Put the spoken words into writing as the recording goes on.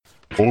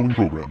following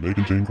program may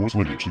contain coarse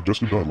language,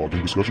 suggestive dialogue,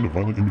 and discussion of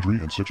violent imagery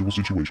and sexual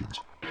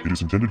situations. It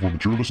is intended for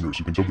mature listeners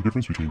who can tell the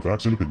difference between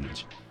facts and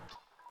opinions.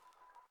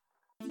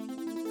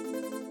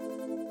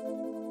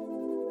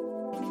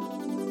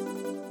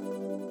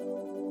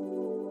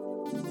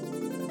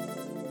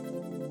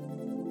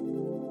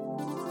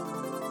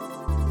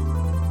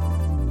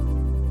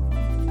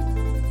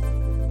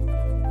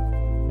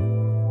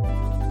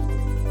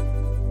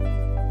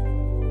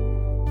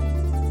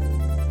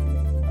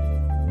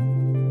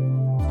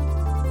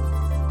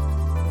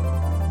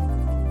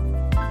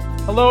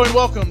 Hello and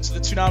welcome to the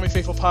Toonami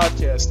Faithful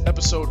Podcast,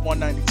 episode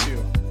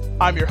 192.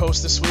 I'm your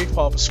host this week,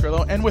 Paul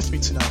Pascrillo, and with me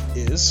tonight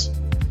is...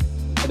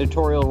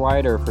 editorial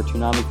writer for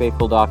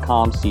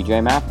ToonamiFaithful.com,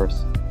 CJ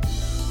Mathers.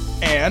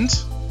 And...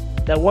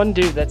 that one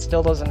dude that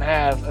still doesn't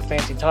have a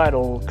fancy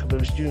title,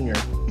 Caboose Jr.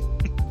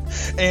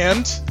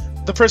 and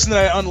the person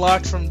that I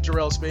unlocked from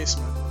Jarrell's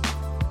basement.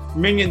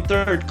 Minion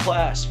third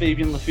class,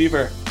 Fabian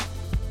Lefevre.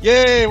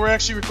 Yay, we're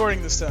actually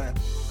recording this time.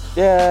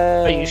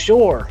 Are you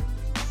sure?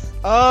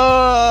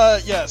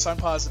 Yes, I'm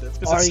positive.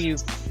 Are you?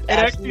 It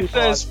actually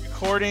says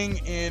recording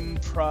in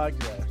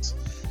progress.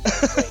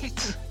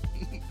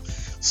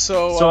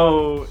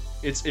 So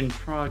it's in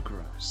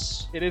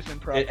progress. It is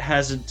in progress. It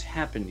hasn't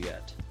happened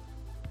yet.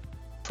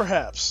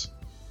 Perhaps.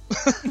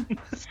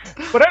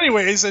 But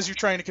anyways, as you're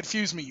trying to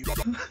confuse me,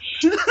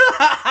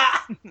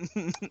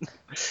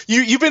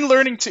 you've been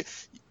learning to...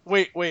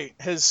 Wait,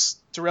 has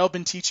Jarrell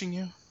been teaching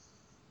you?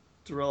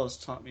 Jarrell has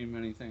taught me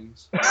many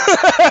things.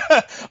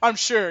 I'm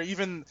sure,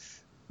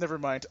 never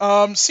mind.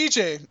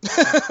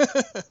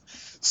 CJ,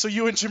 so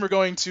you and Jim are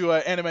going to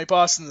Anime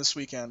Boston this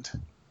weekend.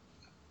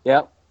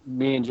 Yep,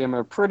 me and Jim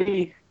are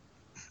pretty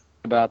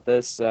about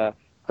this.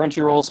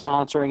 Crunchyroll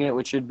sponsoring it,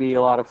 which should be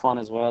a lot of fun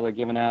as well. They're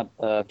giving out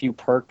a few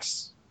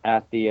perks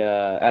at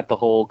the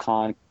whole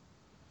con,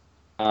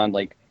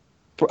 like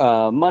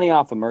money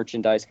off of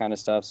merchandise kind of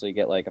stuff. So you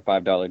get like a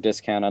 $5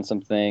 discount on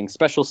some things,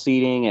 special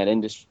seating at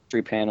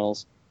industry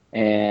panels.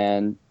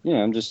 And,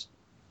 just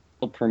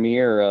a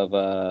premiere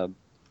of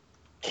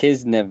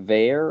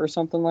Kisnevair or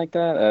something like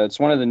that. It's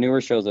one of the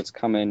newer shows that's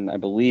coming, I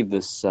believe,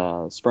 this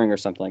spring or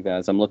something like that,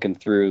 as I'm looking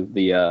through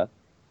the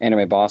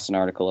Anime Boston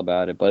article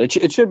about it. But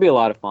it should be a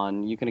lot of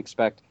fun. You can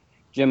expect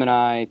Jim and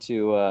I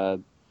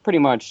to pretty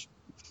much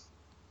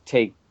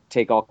take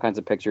all kinds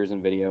of pictures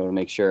and video to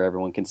make sure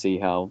everyone can see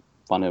how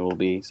fun it will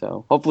be.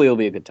 So hopefully it'll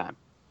be a good time.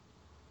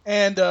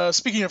 And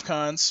speaking of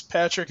cons,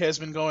 Patrick has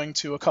been going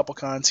to a couple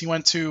cons. He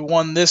went to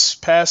one this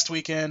past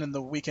weekend and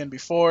the weekend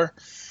before.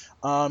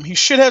 He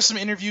should have some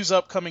interviews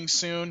upcoming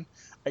soon.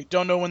 I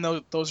don't know when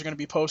those are going to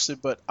be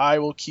posted, but I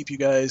will keep you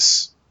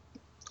guys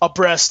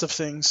abreast of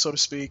things, so to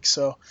speak.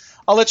 So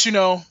I'll let you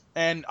know,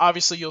 and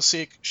obviously you'll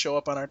see it show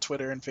up on our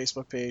Twitter and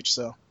Facebook page.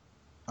 So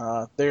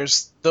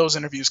there's those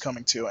interviews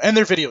coming too, and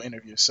they're video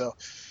interviews, so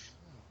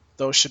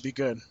those should be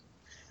good.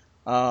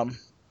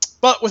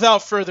 But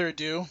without further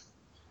ado...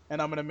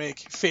 and I'm going to make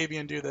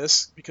Fabian do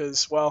this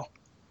because, well,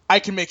 I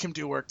can make him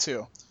do work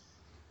too.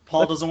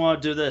 Paul doesn't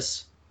want to do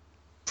this.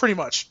 Pretty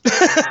much.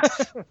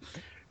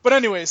 But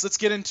anyways, let's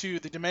get into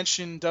the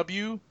Dimension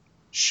W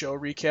show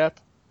recap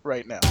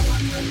right now.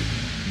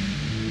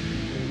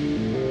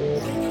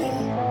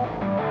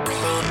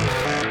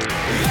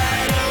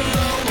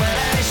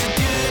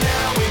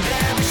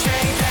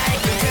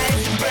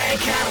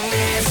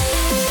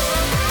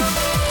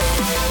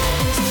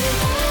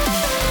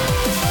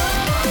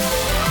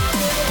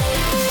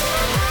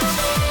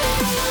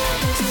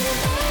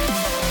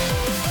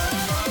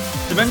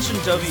 Dimension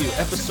W,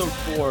 Episode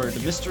 4, The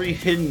Mystery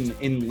Hidden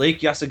in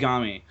Lake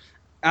Yasagami.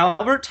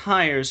 Albert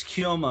hires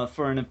Kyoma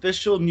for an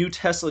official new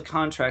Tesla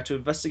contract to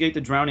investigate the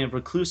drowning of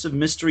reclusive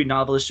mystery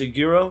novelist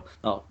Shigeru.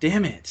 Oh,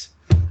 damn it.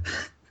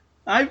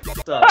 I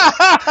fucked up.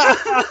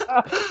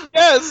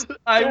 Yes!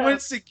 I went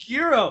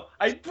Sekiro.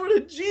 I put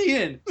a G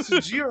in.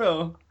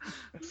 Sujiro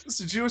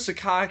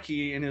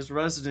Sakaki and his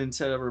residence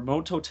at a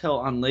remote hotel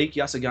on Lake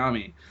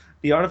Yasagami.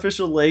 The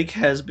artificial lake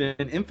has been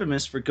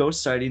infamous for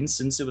ghost sightings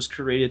since it was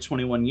created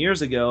 21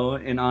 years ago,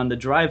 and on the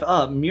drive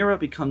up, Mira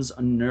becomes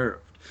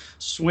unnerved,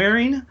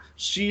 swearing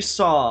she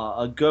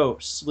saw a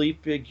ghost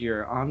sleep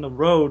figure on the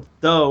road,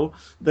 though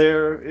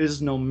there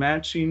is no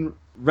matching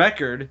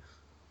record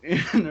in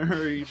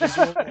her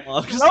visual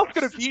logs. Ralph's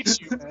gonna beat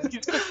you, man.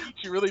 He's gonna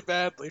beat you really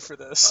badly for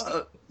this.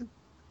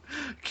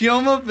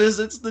 Kyoma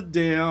visits the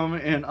dam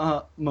and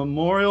a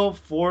memorial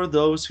for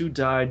those who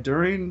died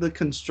during the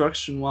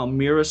construction while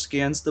Mira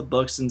scans the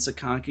books in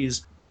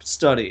Sakaki's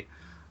study.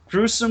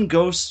 Gruesome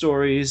ghost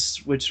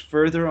stories which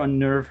further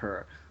unnerve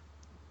her.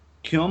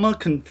 Kyoma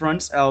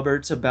confronts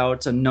Albert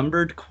about a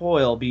numbered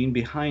coil being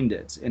behind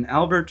it, and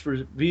Albert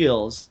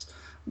reveals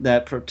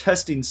that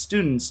protesting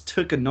students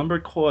took a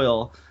numbered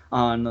coil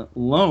on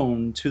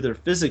loan to their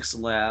physics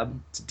lab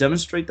to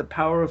demonstrate the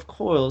power of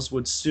coils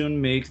would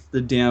soon make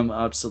the dam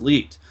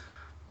obsolete.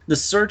 The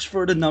search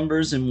for the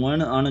numbers in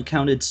one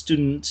unaccounted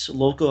student,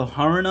 local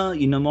Haruna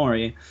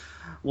Inamori,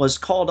 was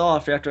called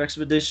off after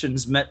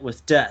expeditions met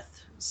with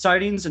death.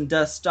 sightings and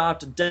deaths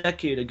stopped a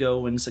decade ago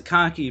when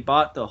Sakaki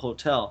bought the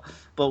hotel,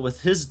 but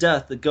with his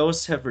death, the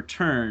ghosts have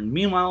returned.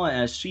 Meanwhile,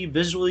 as she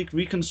visually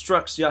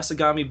reconstructs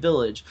Yasagami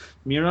Village,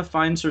 Mira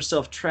finds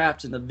herself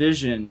trapped in the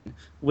vision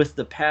with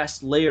the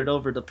past layered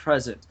over the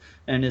present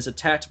and is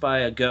attacked by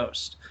a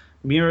ghost.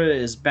 Mira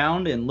is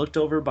bound and looked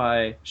over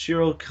by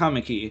Shiro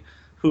Kamiki,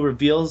 who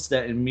reveals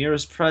that in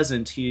Mira's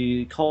present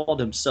he called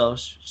himself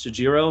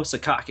Shijiro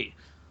Sakaki.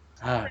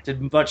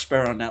 Did much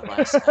better on that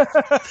last.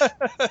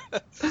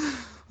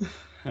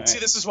 Right. See,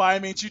 this is why I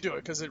made you do it,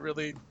 because it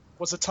really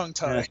was a tongue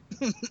tie.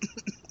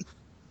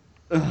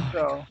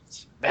 So,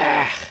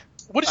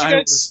 what did you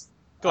guys?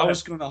 I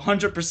was going to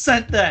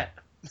 100% that.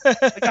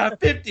 I got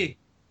 50.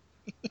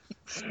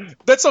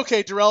 That's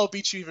okay. Darrell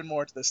beat you even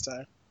more this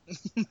time.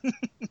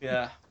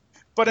 Yeah.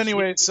 But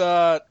anyways,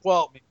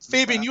 well,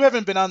 Fabian, you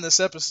haven't been on this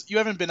episode. You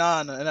haven't been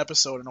on an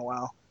episode in a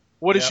while.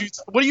 What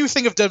do you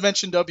think of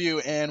Dimension W,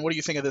 and what do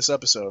you think of this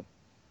episode?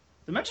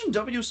 Dimension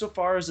W so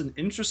far is an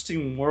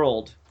interesting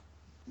world,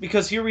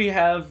 because here we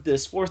have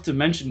this fourth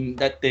dimension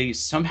that they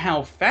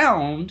somehow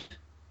found,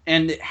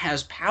 and it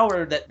has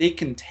power that they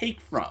can take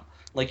from.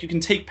 Like, you can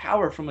take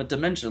power from a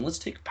dimension. Let's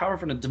take power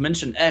from a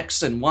dimension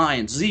X and Y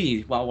and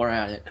Z while we're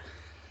at it.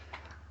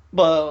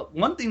 But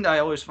one thing that I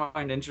always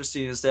find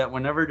interesting is that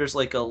whenever there's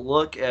like a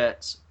look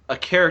at a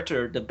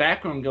character, the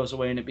background goes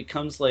away and it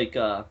becomes like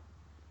a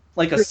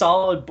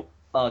solid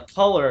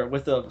color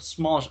with a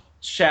small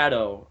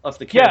shadow of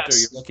the character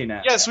you're looking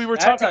at. Yes, we were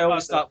talking about that. I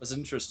always thought was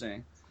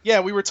interesting. Yeah,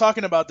 we were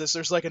talking about this.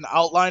 There's like an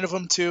outline of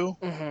them too.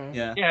 Mm-hmm.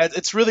 Yeah. Yeah,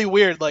 it's really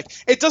weird. Like,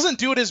 it doesn't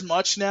do it as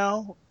much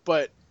now,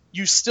 but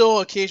you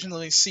still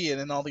occasionally see it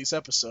in all these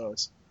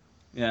episodes.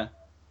 Yeah.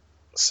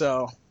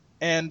 So,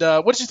 and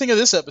what did you think of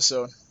this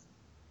episode?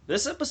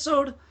 This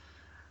episode,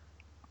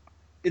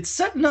 it's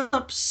setting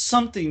up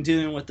something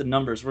dealing with the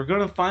numbers. We're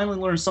going to finally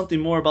learn something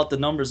more about the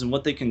numbers and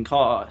what they can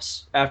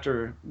cause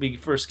after we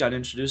first got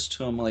introduced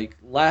to them, like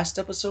last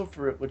episode,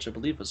 which I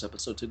believe was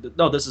episode 2.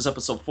 No, this is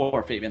episode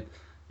 4, Fabian.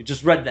 You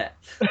just read that.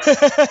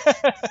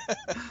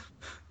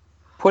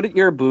 Put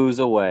your booze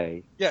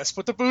away. Yes,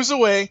 put the booze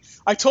away.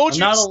 I told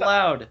you. I'm not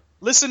allowed.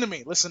 Listen to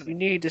me. You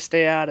need to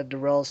stay out of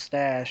Darrell's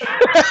stash.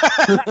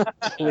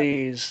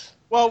 Please.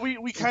 Well,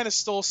 we kind of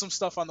stole some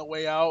stuff on the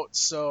way out,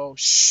 so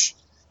shh.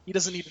 He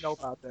doesn't need to know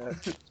about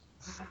that.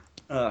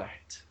 All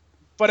right.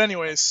 But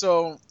anyways,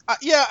 so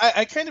yeah,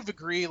 I kind of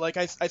agree. Like,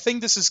 I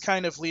think this is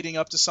kind of leading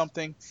up to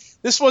something.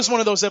 This was one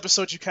of those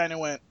episodes you kind of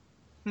went,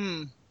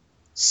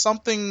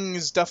 something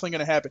is definitely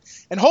going to happen.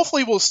 And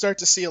hopefully we'll start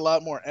to see a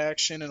lot more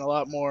action and a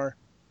lot more,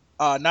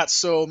 not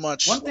so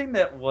much. One thing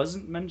that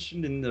wasn't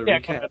mentioned in the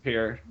recap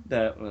here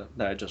that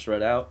I just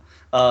read out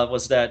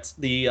was that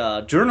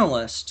the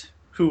journalist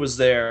who was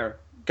there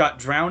got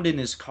drowned in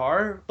his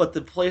car, but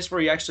the place where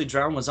he actually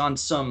drowned was on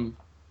some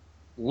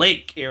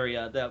lake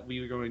area that we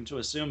were going to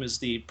assume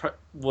is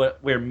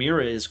where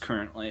Mira is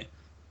currently.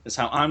 Is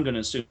how I'm going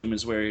to assume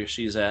is where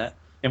she's at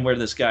and where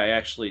this guy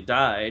actually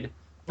died.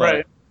 But,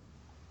 right.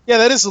 Yeah,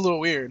 that is a little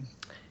weird.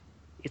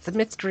 It's a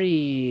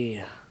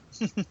mystery.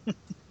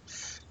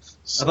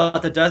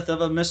 About the death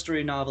of a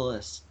mystery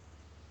novelist.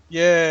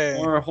 Yeah.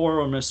 Or a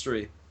horror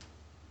mystery.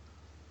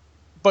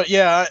 But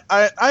yeah,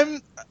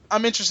 I'm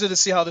interested to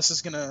see how the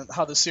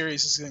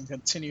series is gonna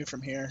continue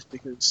from here,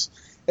 because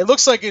it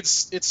looks like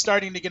it's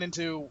starting to get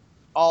into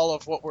all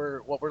of what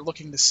we're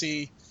looking to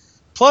see.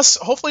 Plus,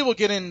 hopefully, we'll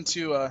get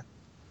into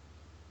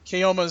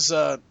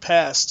Kiyoma's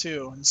past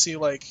too, and see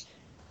like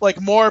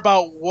more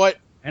about what.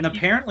 And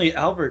apparently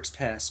Albert's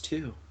past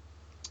too.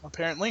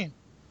 Apparently,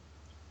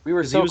 we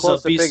were so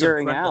close to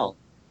figuring out.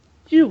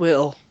 You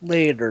will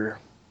later.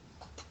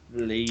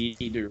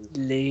 Later.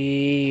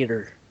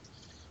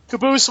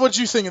 Caboose, what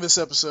did you think of this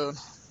episode?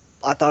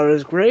 I thought it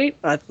was great.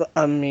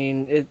 I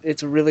mean,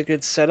 it's a really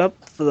good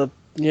setup for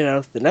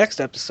the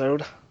next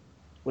episode,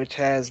 which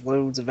has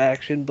loads of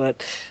action,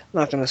 but I'm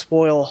not going to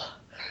spoil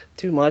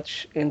too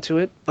much into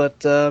it.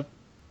 But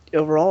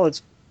overall,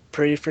 it's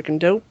pretty freaking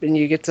dope, and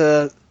you get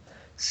to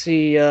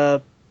see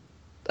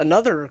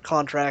another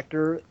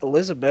contractor,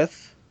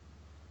 Elizabeth,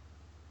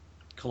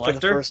 Collector? for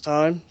the first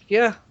time.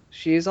 Yeah,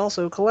 she is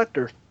also a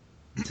collector.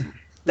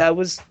 That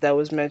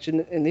was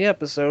mentioned in the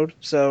episode.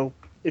 So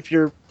if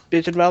you're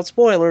bitching about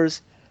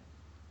spoilers,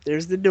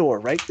 there's the door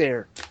right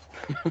there.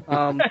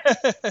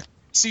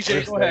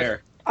 CJ, go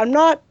ahead. I'm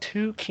not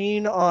too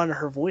keen on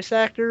her voice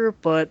actor,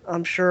 but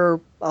I'm sure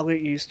I'll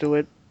get used to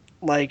it,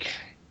 like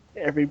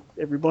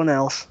everyone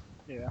else.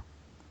 Yeah.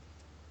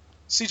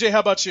 CJ,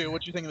 how about you?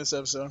 What do you think of this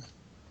episode?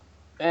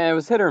 It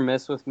was hit or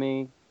miss with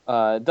me.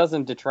 It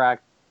doesn't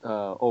detract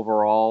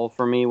overall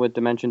for me with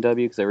Dimension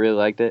W, because I really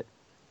liked it.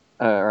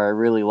 Or I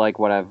really like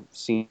what I've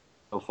seen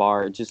so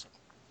far.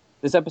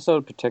 This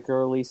episode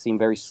particularly seemed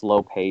very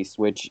slow-paced,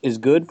 which is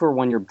good for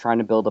when you're trying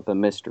to build up a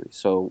mystery.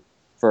 So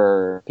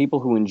for people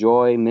who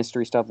enjoy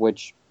mystery stuff,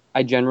 which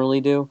I generally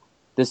do,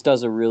 this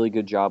does a really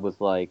good job with,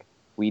 like,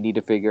 we need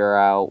to figure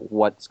out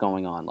what's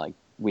going on. Like,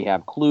 we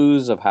have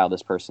clues of how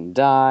this person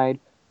died.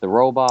 The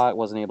robot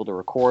wasn't able to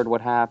record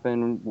what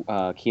happened.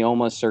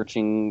 Kiyoma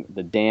searching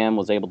the dam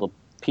was able to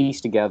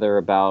piece together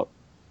about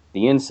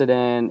the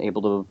incident,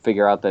 able to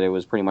figure out that it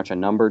was pretty much a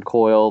numbered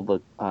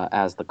coil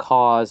as the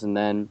cause, and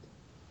then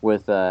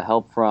with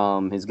help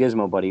from his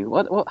Gizmo buddy.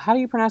 What? How do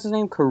you pronounce his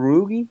name?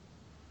 Karugi?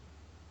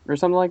 Or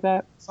something like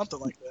that? Something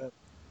like that.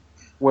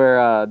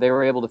 Where they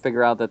were able to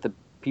figure out that the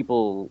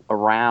people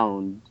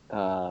around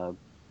the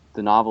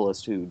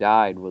novelist who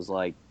died was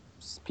like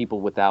people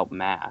without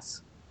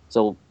masks.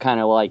 So kind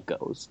of like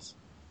ghosts.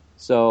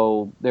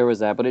 So there was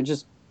that, but it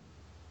just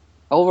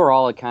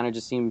overall it kind of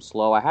just seemed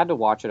slow. I had to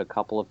watch it a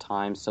couple of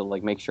times to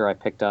like make sure I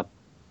picked up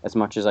as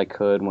much as I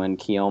could when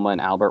Keoma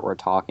and Albert were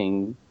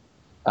talking.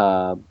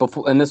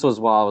 Before, and this was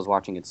while I was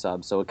watching it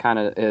subbed. So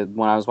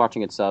when I was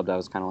watching it subbed, I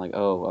was kind of like,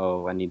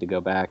 oh, I need to go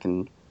back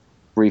and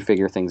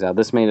refigure things out.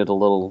 This made it a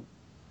little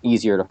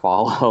easier to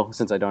follow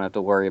since I don't have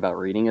to worry about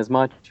reading as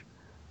much.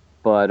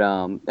 But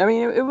I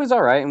mean, it was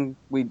all right, and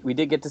we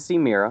did get to see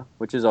Mira,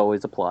 which is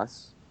always a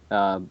plus.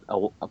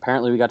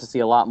 Apparently, we got to see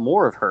a lot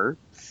more of her.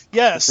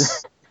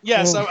 Yes,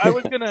 yes. I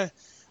was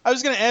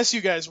gonna ask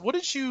you guys, what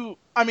did you?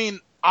 I mean,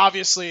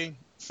 obviously,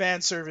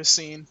 fan service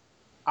scene,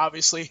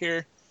 obviously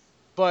here,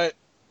 but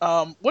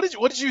what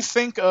did you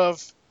think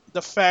of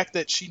the fact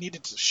that she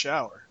needed to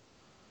shower?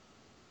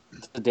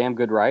 It's a damn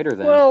good writer,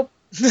 then. Well,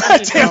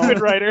 Damn good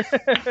writer.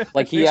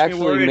 Like he Makes me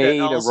actually worry that made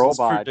a Allison's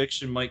robot.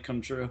 prediction might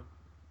come true.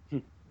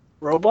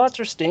 robots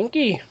are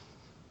stinky.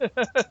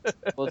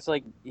 Well, it's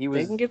like he They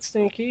was. can get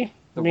stinky.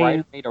 The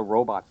writer made a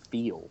robot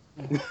feel.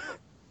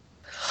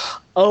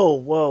 Oh,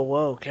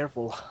 whoa,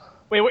 careful.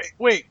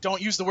 Wait!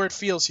 Don't use the word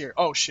feels here.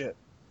 Oh shit.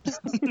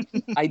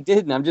 I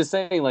didn't. I'm just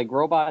saying, like,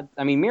 robot.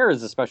 I mean, Mira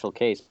is a special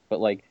case, but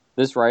like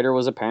this writer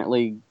was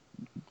apparently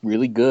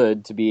really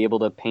good to be able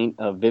to paint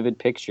a vivid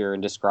picture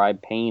and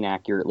describe pain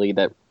accurately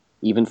that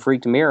even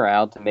freaked Mira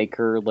out to make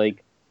her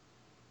like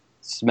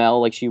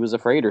smell like she was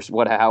afraid or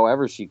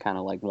however she kind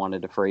of like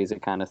wanted to phrase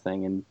it, kind of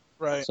thing. And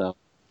Right. so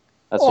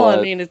that's Well, what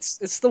I mean,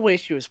 it's the way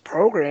she was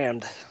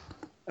programmed.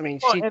 I mean,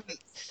 Well, she. and-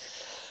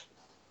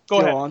 Go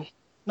ahead. on.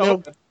 No,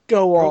 No,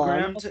 go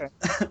on. Programmed,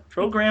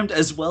 programmed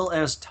as well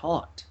as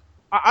taught.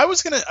 I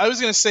was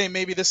gonna say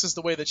maybe this is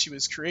the way that she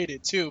was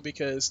created too,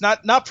 because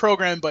not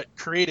programmed but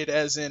created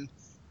as in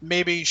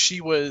maybe she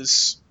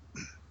was.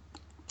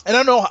 I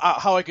don't know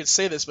how I could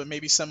say this, but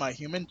maybe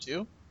semi-human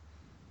too.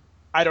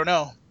 I don't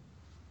know.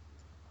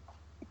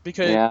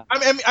 Because Yeah.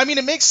 I mean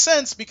it makes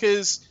sense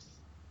because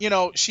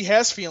she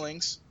has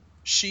feelings.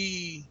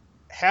 She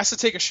has to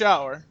take a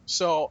shower,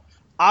 so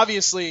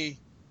obviously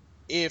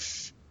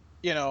if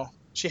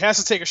she has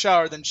to take a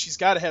shower, then she's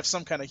got to have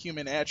some kind of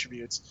human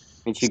attributes.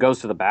 I mean, she goes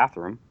to the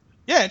bathroom.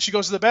 Yeah, and she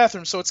goes to the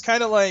bathroom, so it's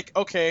kind of like,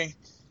 okay,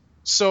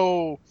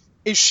 so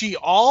is she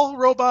all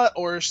robot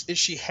or is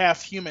she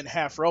half human,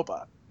 half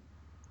robot?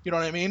 You know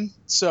what I mean?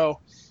 So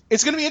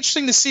it's going to be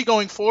interesting to see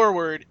going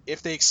forward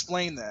if they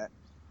explain that.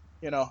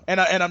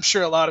 And I'm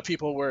sure a lot of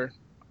people were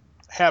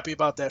happy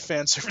about that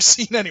fan service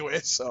scene anyway.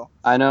 So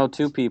I know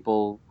 2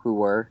 people who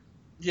were.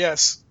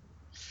 yes.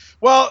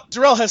 Well,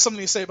 Darrell has something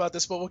to say about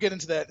this, but we'll get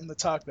into that in the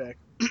talkback.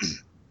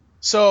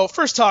 So,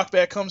 first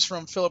talkback comes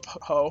from Philip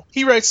Ho.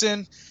 He writes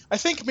in, I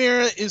think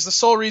Mira is the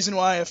sole reason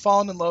why I've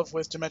fallen in love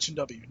with Dimension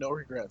W. No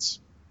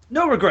regrets.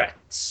 No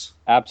regrets.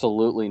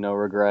 Absolutely no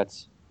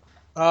regrets.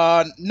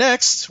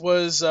 Next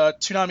was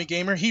Toonami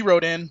Gamer. He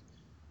wrote in,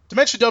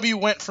 Dimension W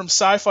went from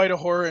sci-fi to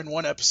horror in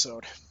one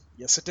episode.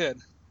 Yes, it did.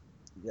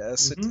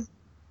 Yes, it did.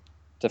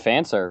 To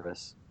fan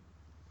service.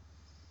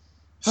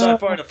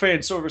 Sci-fi to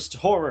fan service to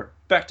horror.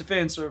 Back to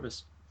fan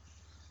service.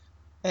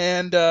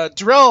 And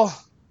Darrell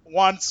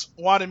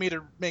wanted me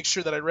to make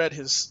sure that I read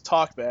his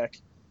talkback.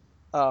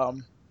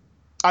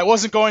 I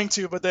wasn't going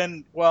to, but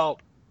then,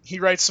 well, he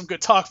writes some good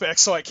talkback,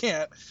 so I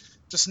can't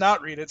just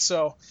not read it.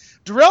 So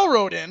Darrell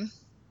wrote in,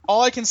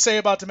 all I can say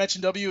about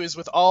Dimension W is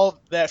with all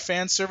that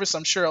fan service,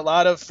 I'm sure a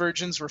lot of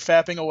virgins were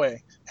fapping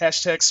away.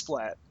 Hashtag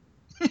splat.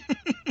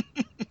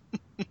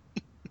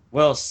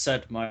 Well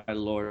said, my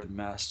lord and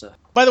master.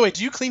 By the way,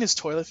 do you clean his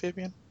toilet,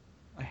 Fabian?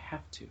 I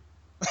have to.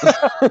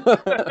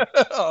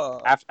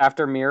 Oh.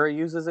 After Mira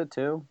uses it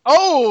too.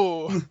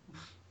 Oh!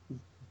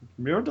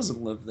 Mira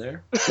doesn't live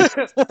there.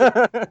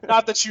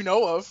 Not that you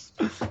know of.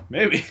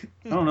 Maybe.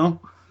 I don't know.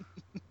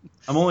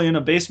 I'm only in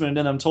a basement and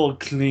then I'm told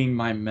clean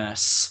my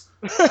mess.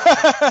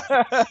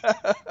 It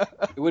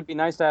would be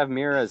nice to have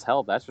Mira as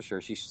help, that's for sure.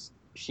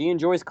 She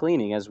enjoys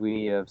cleaning, as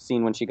we have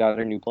seen when she got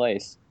her new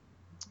place.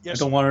 Yes,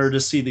 I don't want her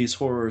to see these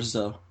horrors,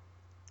 though.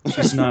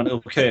 She's not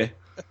okay.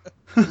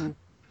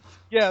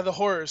 yeah, the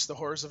horrors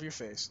of your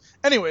face.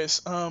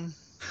 Anyways,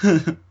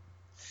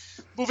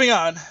 moving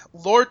on.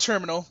 Lord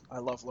Terminal. I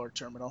love Lord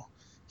Terminal.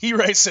 He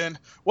writes in,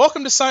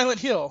 welcome to Silent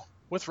Hill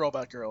with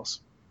Robot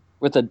Girls.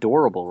 With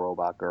adorable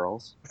robot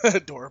girls.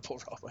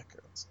 Adorable Robot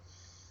Girls.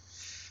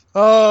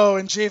 Oh,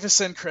 and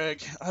Javis and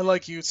Craig, I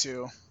like you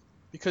too.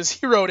 Because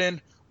he wrote in,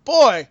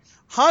 boy,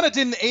 Hana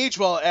didn't age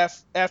well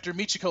after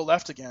Michiko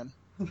left again.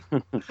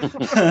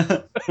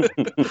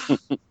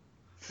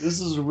 This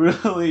is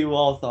really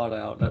well thought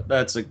out.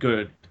 That's a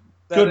good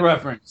That is-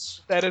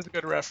 reference. That is a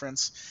good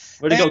reference.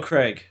 Way to go,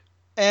 Craig.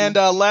 And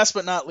last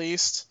but not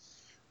least,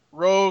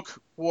 Rogue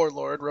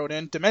Warlord wrote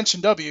in,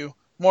 Dimension W,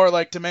 more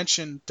like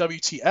Dimension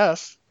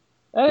WTF.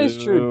 That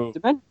is true.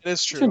 Boo. It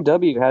is true. Dimension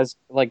W has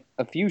like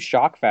a few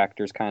shock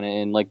factors kind of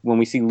in, like when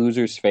we see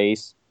Loser's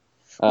face,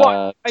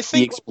 Well, I the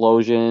think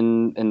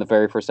explosion in the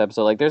very first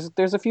episode. Like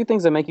there's a few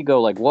things that make you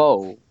go like,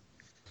 whoa.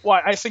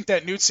 I think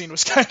that nude scene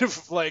was kind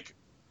of like,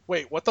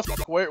 wait, what the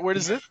fuck? Where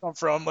does this come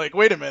from? Like,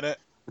 wait a minute.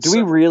 Do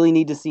we really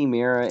need to see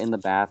Mira in the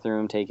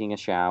bathroom taking a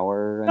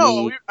shower?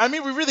 We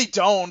really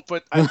don't,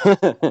 but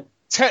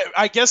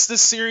I guess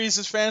this series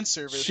is fan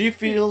service. She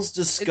feels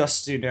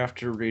disgusting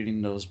after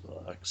reading those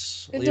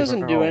books. It Leave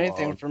doesn't her do alone.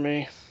 anything for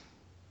me.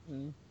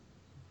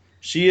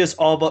 She is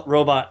all but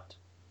robot.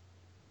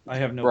 I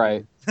have no.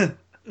 Right.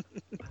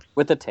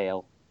 With a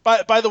tail.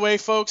 By the way,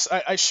 folks,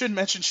 I should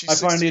mention she's I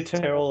find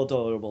 16. the tail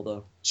adorable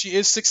though. She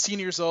is 16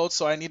 years old,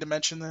 so I need to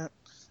mention that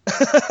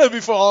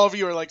before all of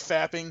you are like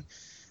fapping.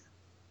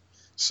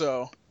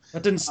 So.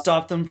 That didn't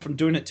stop them from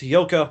doing it to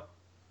Yoko.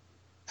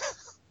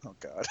 Oh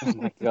God. Oh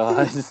my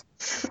god.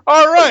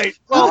 All right.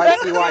 Well, Well, I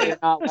see why you're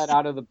not let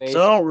out of the base.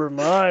 Don't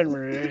remind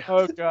me.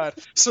 oh God.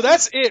 So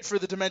that's it for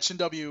the Dimension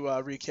W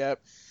recap.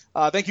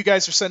 Thank you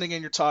guys for sending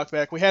in your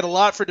talkback. We had a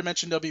lot for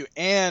Dimension W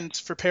and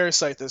for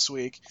Parasite this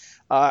week.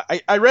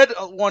 I read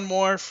one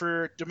more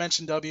for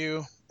Dimension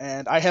W,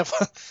 and I have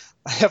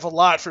a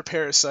lot for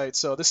Parasite,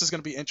 so this is going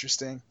to be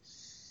interesting.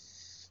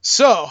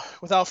 So,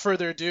 without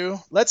further ado,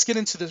 let's get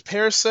into the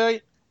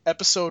Parasite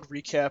episode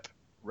recap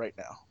right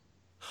now.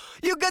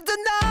 You got to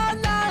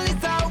know knowledge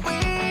that we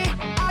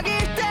are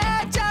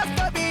gifted just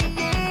for being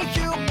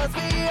humans.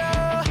 We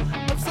are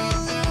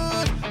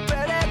absolute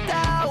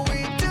predator. We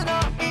do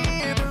not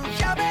even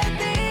have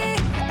any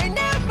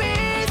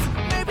enemies.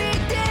 Maybe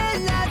they're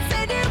not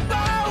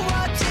anymore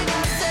watching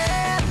us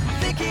and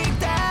thinking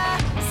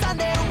that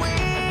someday we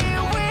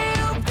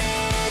will be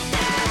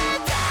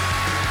dead.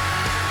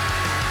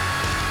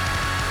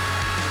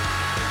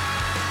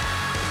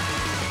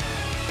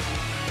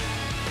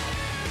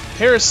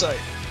 Parasite,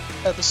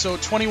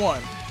 episode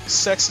 21,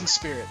 Sex and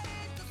Spirit.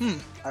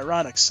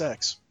 Ironic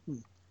sex.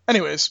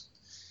 Anyways,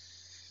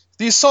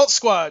 the assault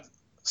squad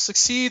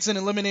succeeds in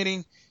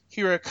eliminating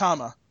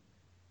Hirakama,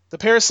 the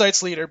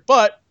Parasite's leader,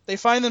 but they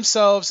find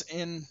themselves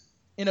in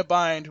a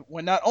bind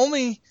when not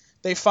only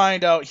they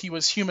find out he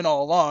was human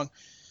all along,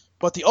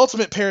 but the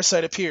ultimate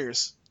Parasite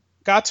appears.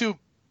 Gato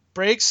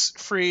breaks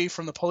free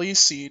from the police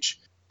siege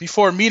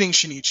before meeting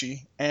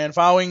Shinichi and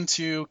vowing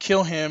to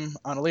kill him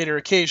on a later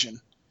occasion.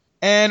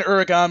 And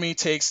Uragami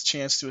takes the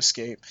chance to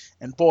escape.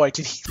 And boy,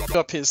 did he fuck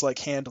up his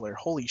handler.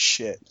 Holy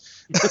shit.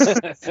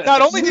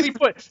 Not only did he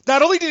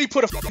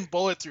put a fucking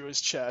bullet through his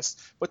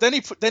chest, but then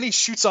he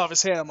shoots off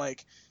his hand. I'm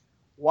like,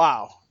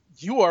 wow,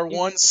 you are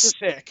one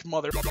sick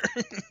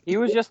motherfucker. He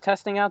was just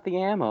testing out the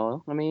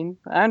ammo. I mean,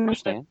 I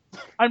understand.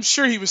 I'm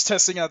sure he was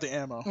testing out the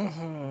ammo.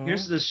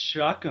 Here's this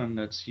shotgun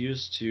that's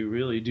used to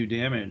really do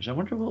damage. I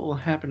wonder what will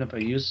happen if I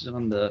use it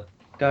on the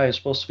guy who's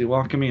supposed to be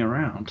walking me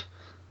around.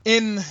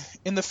 In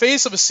the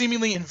face of a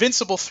seemingly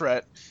invincible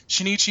threat,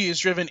 Shinichi is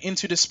driven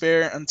into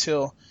despair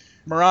until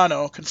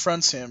Murano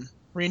confronts him,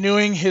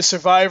 renewing his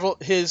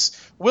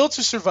will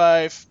to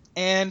survive,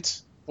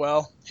 and,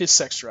 well, his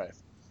sex drive.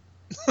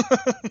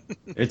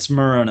 It's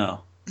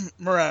Murano.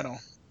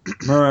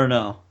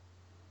 Murano,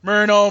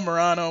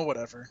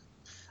 whatever.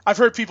 I've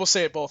heard people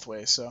say it both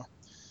ways, so.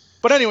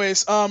 But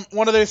anyways,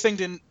 one other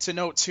thing to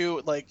note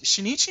too,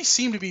 Shinichi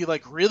seemed to be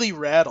really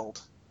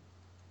rattled.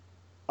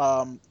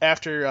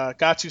 After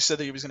Gato said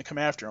that he was going to come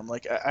after him,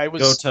 I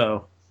was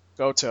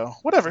Goto.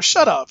 Whatever.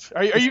 Shut up.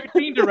 Are you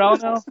Team Darrell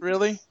now?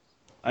 Really?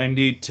 I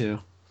need to.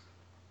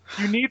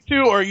 You need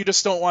to, or you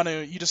just don't want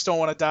to. You just don't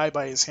want to die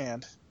by his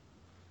hand.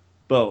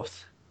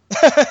 Both.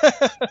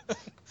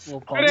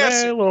 Little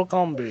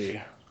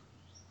combi.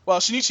 Well,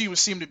 Shinichi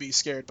seemed to be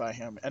scared by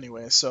him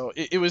anyway, so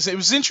it was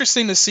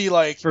interesting to see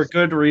for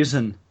good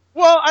reason.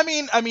 Well, I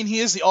mean he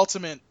is the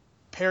ultimate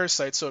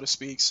parasite, so to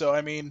speak.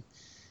 So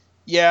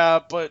yeah,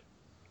 but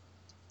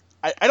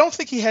I don't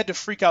think he had to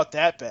freak out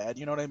that bad.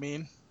 You know what I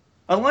mean?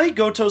 I like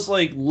Goto's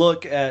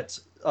look at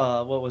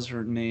what was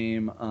her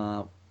name,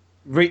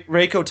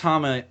 Reiko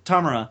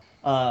Tamara.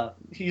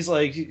 He's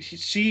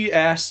she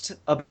asked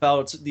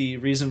about the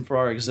reason for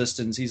our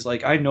existence. He's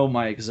like, I know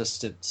my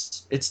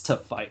existence. It's to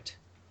fight.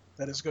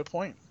 That is a good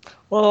point.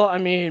 Well, I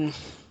mean,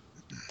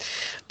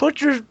 put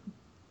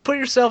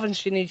yourself in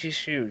Shinichi's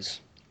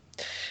shoes.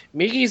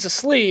 Miki's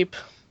asleep.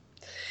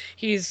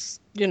 He's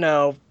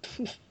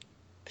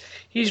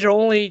he's your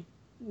only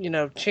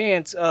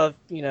chance of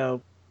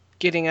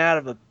getting out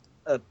of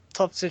a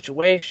tough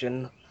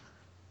situation.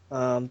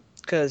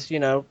 Because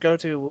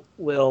Goto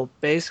will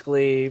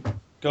basically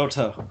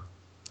Goto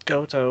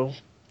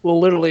will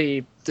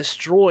literally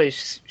destroy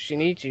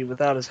Shinichi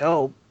without his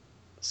help.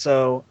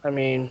 So I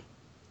mean,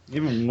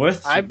 even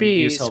with I'd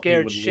be Miki's help,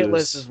 scared he would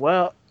shitless lose.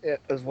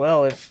 as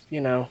well if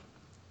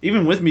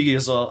Even with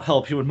Miki's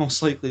help, he would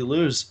most likely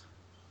lose.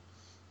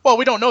 Well,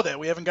 we don't know that.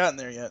 We haven't gotten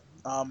there yet.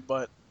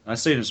 But I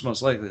say it's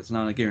most likely. It's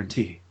not a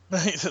guarantee.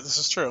 this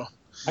is true.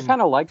 I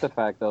kind of like the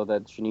fact though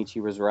that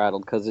Shinichi was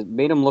rattled because it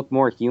made him look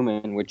more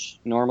human, which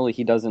normally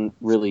he doesn't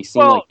really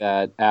seem Well- like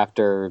that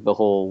after the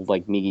whole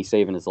like Migi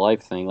saving his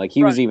life thing. Like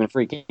he was even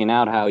freaking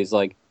out how he's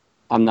like,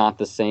 I'm not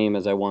the same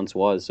as I once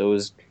was. So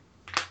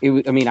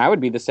I mean, I would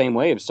be the same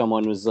way if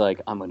someone was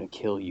like, I'm gonna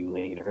kill you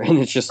later, and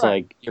it's just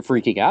like you're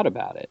freaking out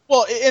about it.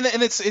 Well, and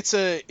it's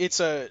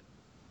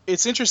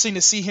interesting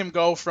to see him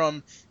go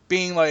from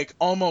being like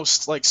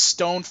almost like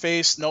stone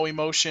faced, no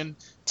emotion,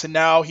 to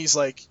now he's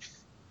like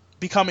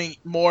becoming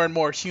more and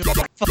more human.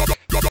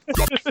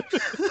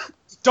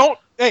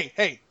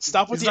 Hey,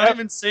 stop with He's the not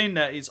even saying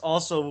that. He's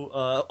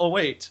also. Oh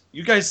wait,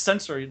 you guys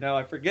censor it now.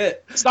 I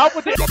forget. stop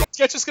with the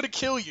sketch is gonna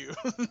kill you.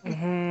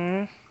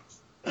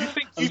 Hmm.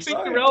 You think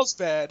sorry. Darrell's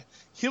bad?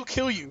 He'll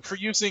kill you for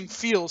using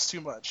feels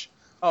too much.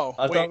 Oh,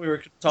 I wait. thought we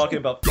were talking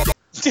about.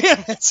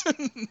 Damn it.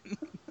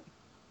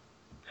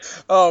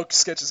 Oh,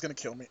 sketch is gonna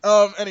kill me.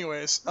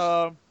 Anyways,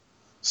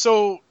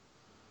 so,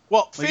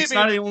 well, Like, he's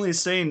Fabian. not only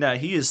saying that;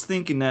 he is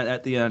thinking that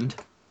at the end.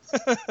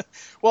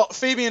 Well,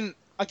 Fabian,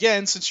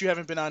 again, since you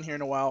haven't been on here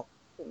in a while,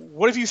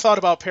 what have you thought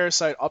about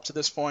Parasite up to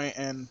this point,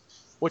 and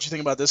what do you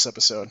think about this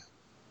episode?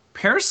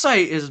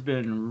 Parasite has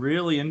been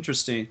really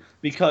interesting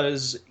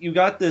because you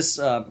got this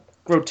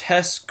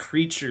grotesque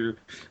creature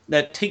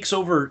that takes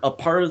over a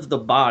part of the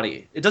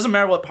body. It doesn't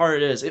matter what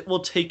part it is, it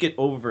will take it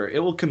over, it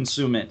will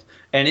consume it,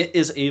 and it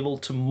is able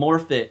to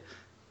morph it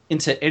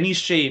into any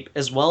shape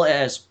as well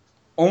as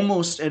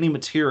almost any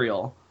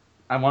material.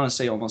 I want to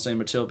say almost any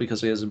material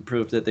because it hasn't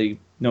proved that they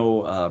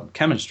know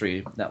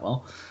chemistry that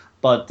well,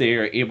 but they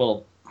are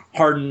able to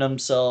harden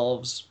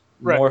themselves,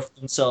 Right. morph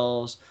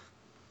themselves,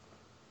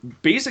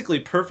 basically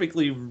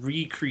perfectly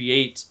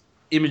recreate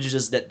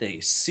images that they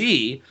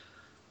see.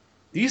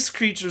 These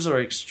creatures are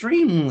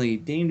extremely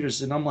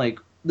dangerous, and I'm like,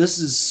 this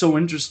is so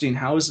interesting.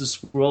 How is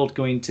this world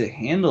going to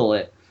handle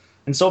it?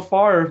 And so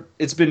far,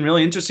 it's been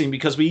really interesting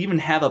because we even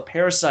have a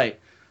parasite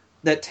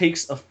that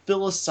takes a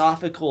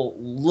philosophical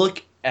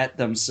look at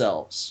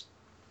themselves.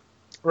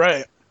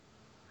 Right.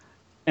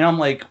 And I'm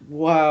like,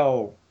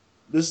 wow,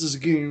 this is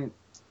getting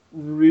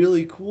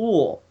really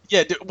cool.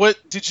 Yeah. Would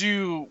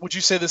you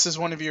say this is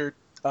one of your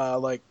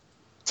like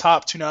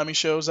top Toonami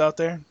shows out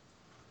there?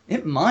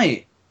 It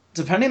might.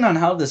 Depending on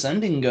how this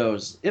ending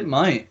goes, it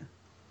might.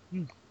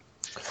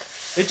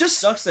 It just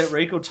sucks that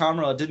Reiko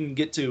Tamura didn't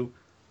get to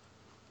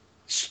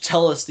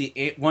tell us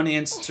the one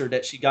answer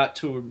that she got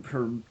to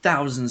her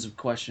thousands of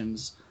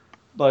questions.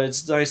 But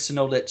it's nice to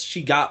know that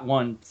she got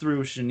one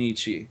through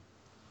Shinichi.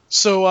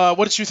 So,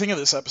 what did you think of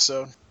this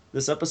episode?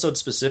 This episode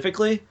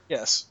specifically,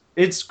 Yes.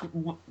 it's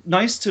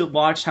nice to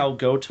watch how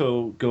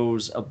Goto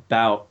goes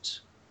about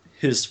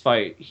his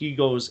fight. He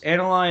goes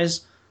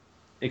analyze,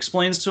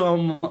 explains to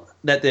them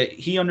that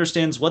he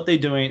understands what they're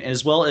doing,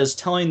 as well as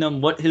telling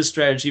them what his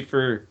strategy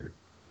for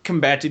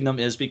combating them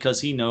is,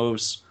 because he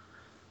knows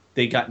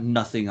they got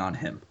nothing on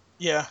him.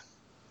 Yeah.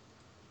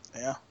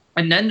 Yeah.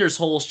 And then there's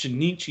whole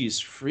Shinichi's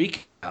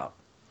freak out.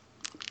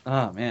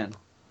 Oh man,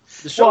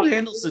 the show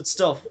handles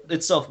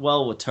itself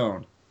well with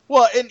tone.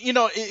 Well, and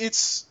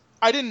it's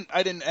I didn't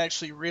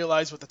actually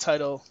realize what the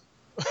title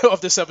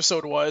of this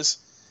episode was,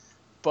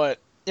 but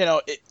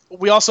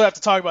we also have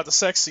to talk about the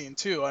sex scene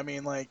too. I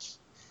mean, like,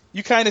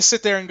 you kind of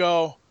sit there and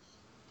go,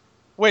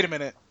 wait a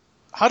minute,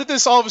 how did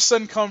this all of a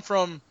sudden come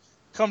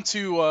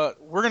to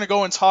we're gonna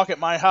go and talk at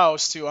my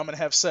house to I'm gonna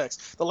have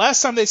sex? The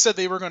last time they said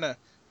they were gonna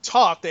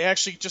talk, they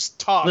actually just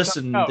talked.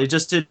 Listen, they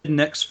just did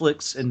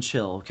Netflix and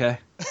chill, okay?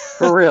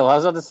 For real, I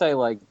was about to say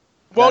like.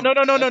 Well, that-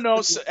 no.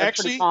 that's So pretty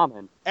actually,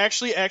 common.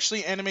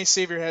 Anime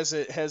Savior has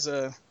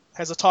a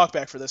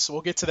talkback for this, so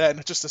we'll get to that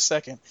in just a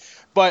second.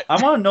 But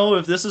I want to know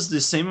if this is the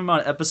same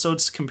amount of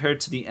episodes compared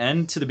to the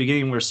end, to the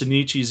beginning, where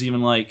Shinichi's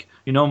even like,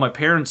 my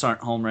parents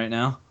aren't home right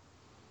now.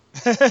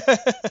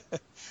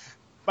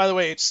 by the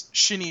way, it's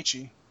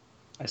Shinichi.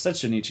 I said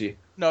Shinichi.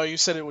 No, you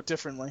said it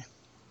differently.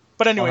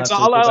 But anyways, have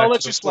to go I'll back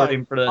let to you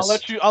recording slide. for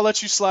this. I'll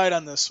let you slide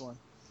on this one.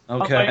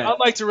 Okay.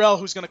 Unlike Darrell,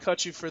 who's going to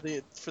cut you for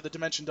the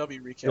Dimension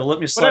W recap. You'll let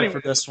me But slide anyway,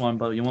 for this one,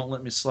 but you won't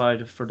let me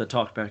slide for the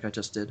talkback I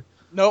just did.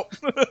 Nope.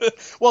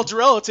 Well,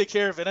 Darrell will take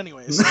care of it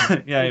anyways.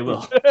 Yeah, he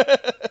will.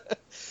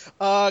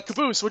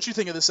 Caboose, what you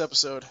think of this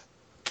episode?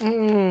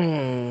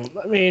 I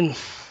mean,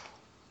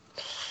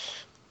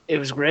 it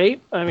was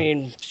great. I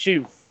mean,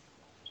 shoot,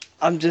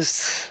 I'm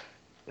just.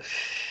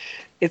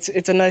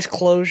 It's a nice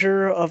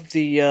closure of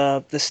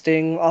the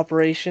Sting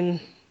operation.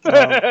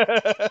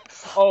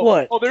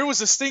 What? Oh, there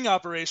was a sting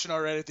operation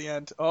already at the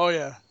end. Oh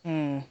yeah.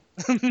 I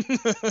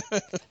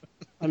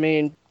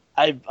mean,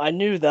 I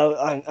knew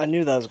that I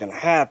knew that was gonna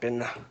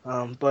happen,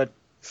 but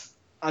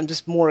I'm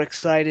just more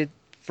excited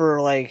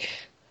for like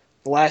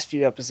the last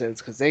few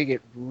episodes because they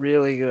get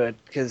really good.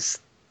 Because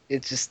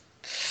it's just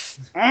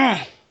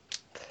can't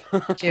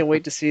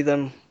wait to see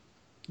them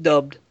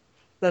dubbed.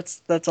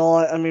 That's all.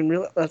 I mean,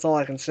 really, that's all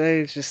I can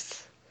say. It's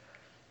just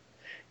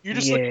You're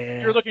just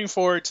Yeah. you're looking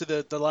forward to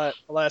the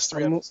last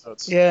three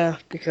episodes. yeah,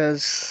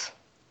 because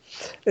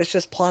it's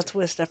just plot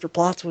twist after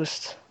plot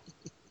twist.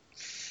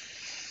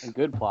 A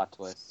good plot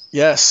twist.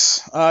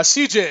 Yes.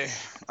 CJ,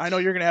 I know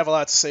you're gonna have a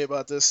lot to say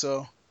about this,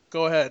 so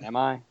go ahead. Am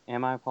I,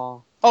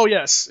 Paul? Oh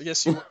yes,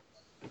 yes you.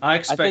 I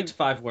expect think-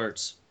 5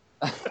 words.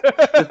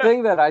 The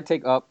thing that I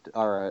take up.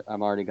 All right,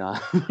 I'm already gone.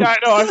 Yeah, I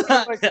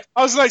know.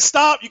 I was like,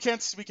 stop! You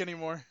can't speak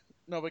anymore.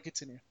 No, but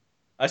continue.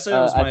 I said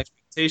it was my I-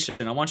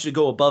 expectation. I want you to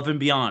go above and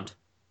beyond.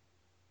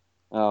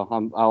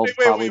 Oh, I'll Wait,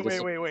 probably.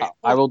 wait.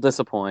 I will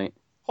disappoint.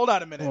 Hold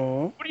on a minute.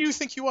 Oh. What do you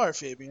think you are,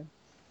 Fabian?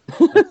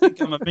 I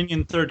think I'm a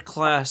minion 3rd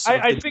class of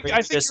I the think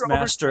greatest you're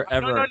master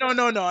ever.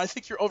 No. I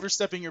think you're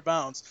overstepping your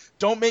bounds.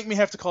 Don't make me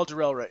have to call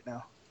Darrell right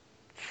now.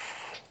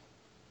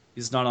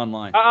 He's not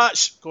online.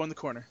 Go in the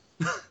corner.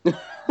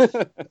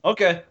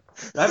 Okay.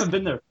 I haven't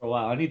been there for a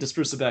while. I need to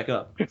spruce it back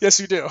up. Yes,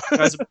 you do. You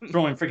guys are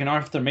throwing freaking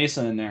Arthur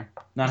Mason in there.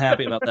 Not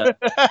happy about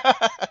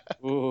that.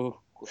 Ooh,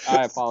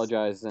 I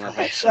apologize. And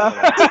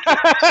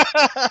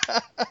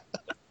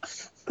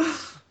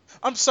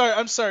I'm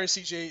sorry,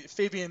 CJ.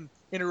 Fabian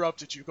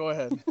interrupted you. Go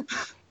ahead.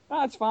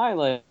 That's fine.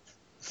 Like,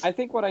 I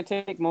think what I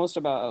take most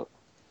about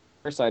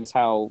Parasite is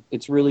how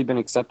it's really been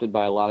accepted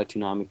by a lot of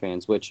Toonami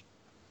fans, which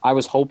I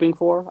was hoping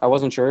for. I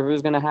wasn't sure if it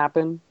was going to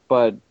happen,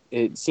 but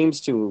it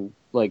seems to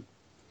like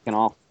taken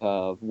off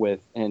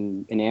with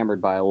and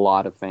enamored by a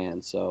lot of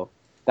fans. So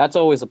that's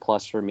always a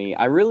plus for me.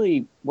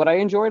 What I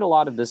enjoyed a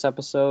lot of this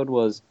episode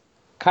was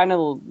kind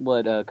of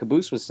what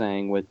Caboose was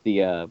saying with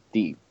the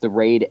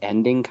raid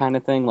ending kind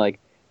of thing. Like,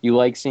 you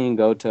like seeing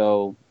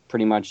Goto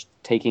pretty much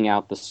taking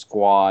out the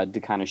squad to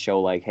kind of show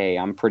like, hey,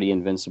 I'm pretty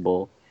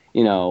invincible.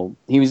 You know,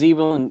 he was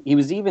even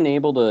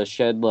able to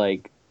shed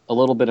like a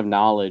little bit of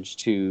knowledge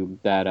to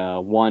that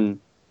one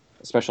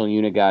special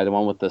unit guy, the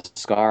one with the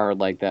scar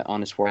like that on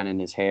his forehead and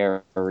his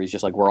hair, or he's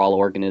just like, we're all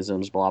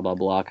organisms, blah blah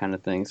blah kind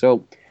of thing.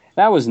 So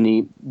that was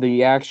neat.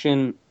 The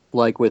action,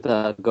 like with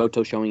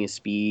Goto showing his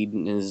speed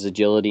and his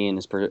agility and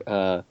his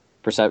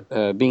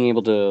being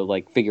able to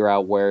like figure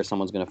out where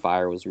someone's gonna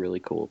fire, was really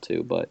cool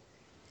too. But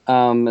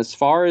as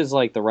far as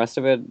like the rest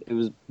of it, it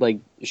was like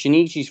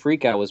Shinichi's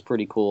freak out was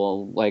pretty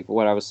cool. Like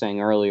what I was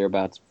saying earlier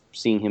about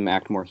seeing him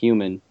act more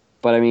human.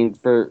 But I mean,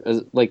 for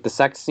like the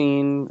sex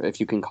scene, if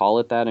you can call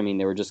it that, I mean,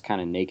 they were just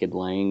kind of naked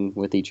laying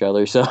with each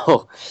other.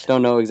 So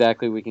don't know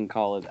exactly we can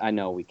call it. I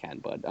know we can,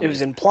 but It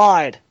was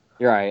implied.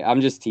 You're right. I'm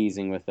just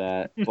teasing with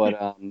that.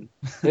 But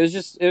it was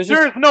just There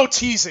is no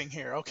teasing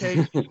here,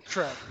 okay?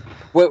 Correct.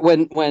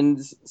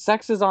 when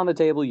sex is on the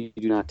table, you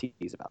do not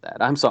tease about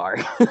that. I'm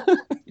sorry.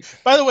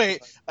 By the way,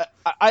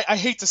 I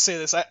hate to say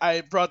this.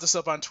 I brought this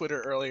up on Twitter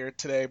earlier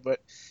today,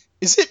 but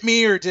is it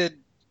me or did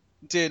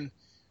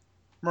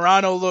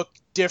Murano look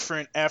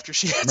different after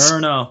she had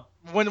Murno.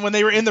 when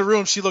they were in the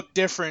room? She looked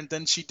different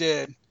than she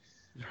did.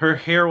 Her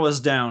hair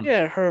was down.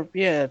 Yeah, her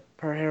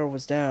hair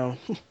was down.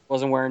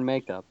 Wasn't wearing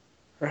makeup.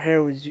 Her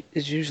hair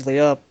is usually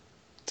up.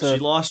 She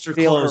lost her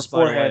feel her clothes, by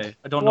the forehead. way.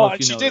 I don't know Well, if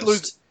you she noticed. did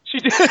lose. She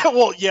did.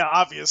 Well, yeah,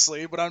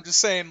 obviously, but I'm just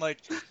saying, like,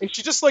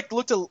 she just like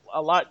looked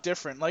a lot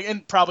different. Like,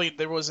 and probably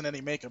there wasn't any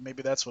makeup.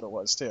 Maybe that's what it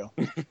was too.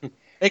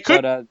 It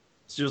could. But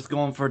She was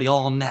going for the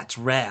all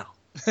natural.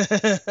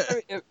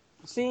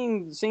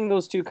 seeing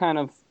those two kind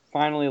of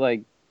finally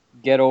like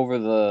get over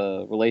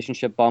the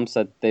relationship bumps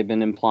that they've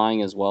been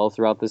implying as well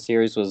throughout the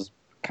series was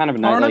kind of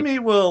nice. Part of Like, me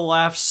will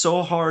laugh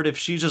so hard if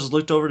she just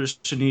looked over to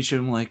Shinichi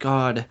and like,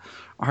 God,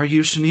 are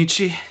you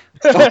Shinichi?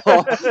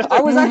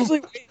 I was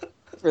actually waiting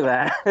for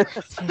that.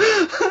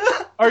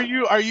 Are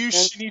you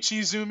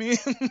Shinichi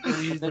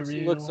Zumi? Then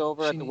she looks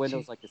over at the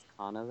windows like, is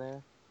Kana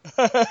there?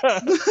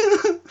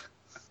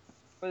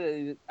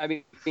 But, I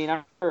mean,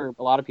 I've heard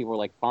a lot of people were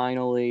like,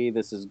 finally,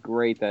 this is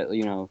great that,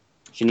 you know,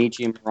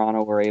 Shinichi and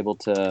Murano were able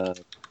to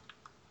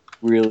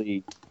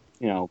really,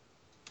 you know,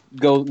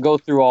 go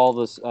through all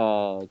this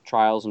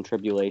trials and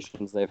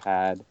tribulations they've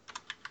had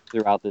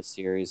throughout this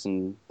series,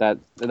 and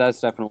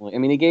that's definitely. I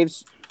mean, it gave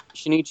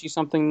Shinichi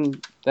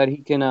something that he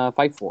can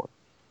fight for,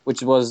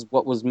 which was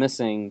what was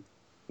missing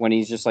when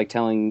he's just like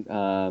telling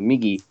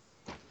Migi,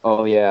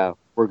 "Oh yeah,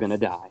 we're gonna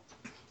die.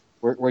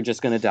 We're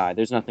just gonna die.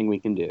 There's nothing we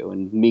can do."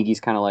 And Migi's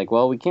kind of like,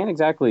 "Well, we can't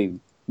exactly,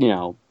 you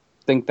know,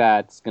 think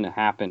that's gonna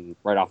happen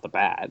right off the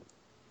bat.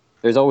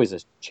 There's always a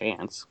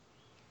chance."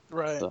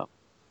 Right. So.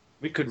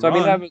 We could So run.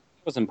 I mean, that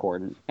was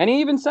important, and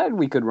he even said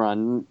we could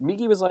run.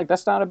 Migi was like,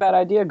 "That's not a bad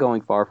idea,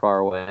 going far, far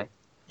away."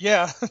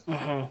 Yeah.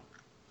 Uh-huh.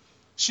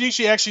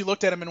 Shinichi actually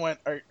looked at him and went,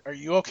 "Are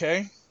you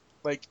okay?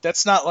 Like,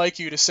 that's not like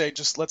you to say,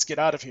 just let's get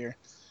out of here."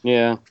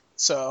 Yeah,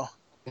 So.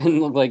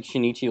 and like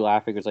Shinichi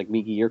laughing was like,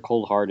 "Migi, you're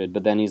cold-hearted,"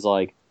 but then he's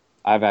like,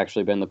 "I've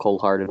actually been the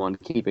cold-hearted one,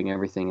 keeping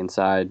everything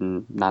inside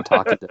and not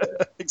talking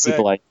to Exactly.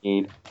 people I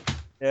need."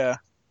 Yeah.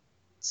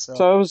 So.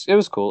 So it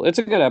was cool. It's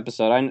a good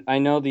episode. I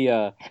know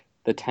the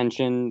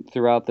tension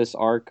throughout this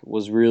arc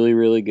was really,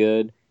 really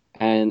good,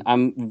 and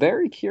I'm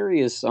very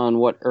curious on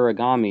what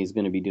Uragami is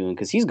going to be doing,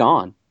 because he's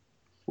gone.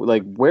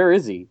 Like, where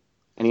is he?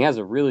 And he has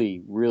a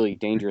really, really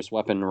dangerous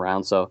weapon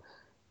around, so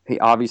he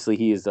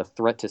is a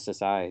threat to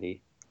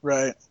society.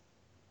 Right.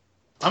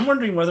 I'm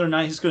wondering whether or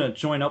not he's going to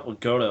join up with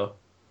Goto.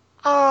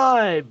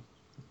 I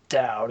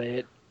doubt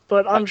it,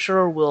 but I'm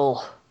sure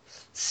we'll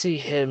see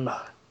him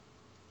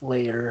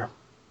later.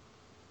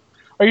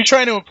 Are you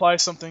trying to imply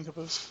something,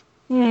 Caboose?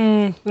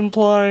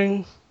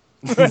 Implying.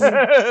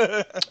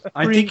 I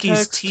think he's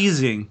text.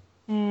 teasing.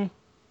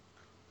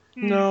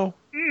 No.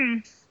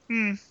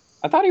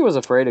 I thought he was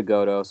afraid of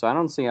Goto, so I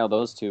don't see how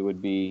those two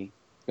would be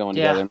going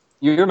Yeah. together.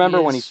 You remember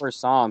He when he is- first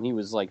saw him, he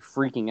was like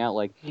freaking out,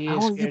 like, He "How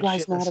is are you scared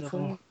guys not shitless of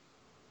afraid?" him.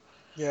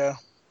 Yeah.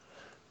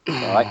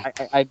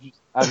 So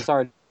I'm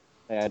sorry to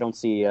say, I don't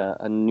see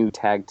a new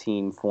tag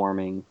team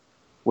forming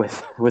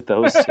with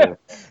those two.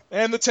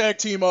 And the tag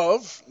team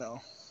of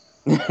no.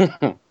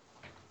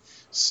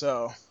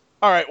 So,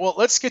 all right. Well,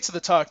 let's get to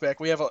the talkback.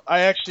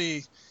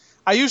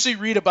 I usually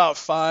read about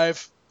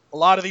 5. A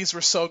lot of these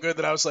were so good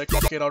that I was like,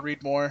 okay, I'll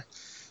read more.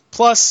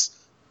 Plus,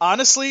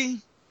 honestly,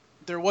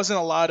 there wasn't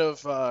a lot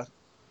of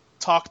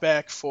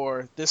talkback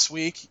for this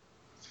week.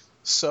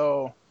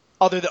 So,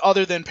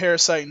 other than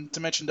Parasite and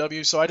Dimension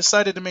W, so I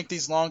decided to make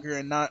these longer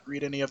and not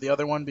read any of the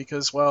other one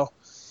because, well,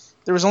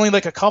 there was only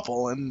like a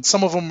couple, and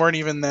some of them weren't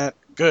even that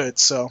good.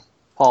 So,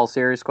 Paul,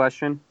 serious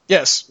question: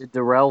 yes. Did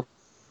Darrell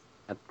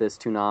at this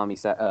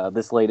Toonami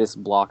this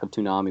latest block of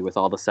Toonami with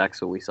all the sex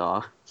that we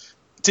saw?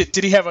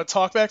 Did he have a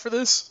talkback for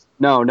this?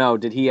 No.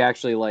 Did he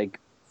actually like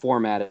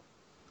format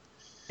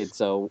it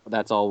so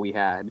that's all we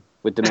had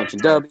with Dimension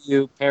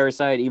W,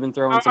 Parasite, even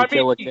throwing some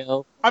Kill la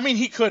Kill? I mean,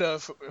 he could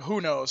have. Who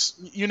knows?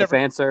 You The never.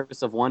 fan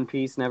service of One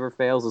Piece never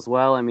fails as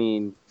well. I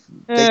mean,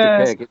 take Eh.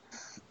 your pick.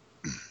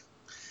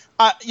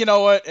 You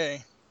know what?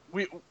 Hey,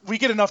 we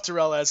get enough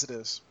Darrell as it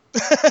is.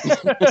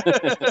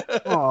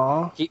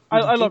 Aw. Keep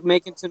love-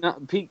 making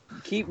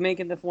keep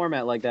making the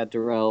format like that,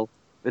 Darrell.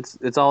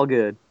 It's all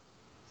good.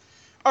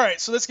 All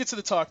right, so let's get to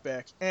the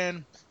talkback.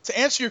 And to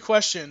answer your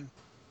question,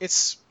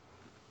 it's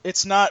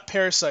not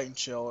Parasite and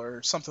Chill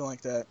or something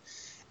like that.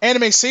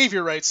 Anime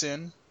Savior writes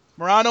in,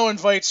 Murano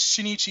invites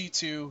Shinichi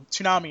to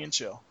Toonami and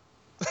Chill.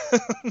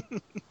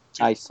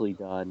 Nicely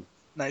done.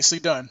 Nicely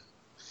done.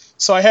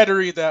 So I had to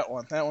read that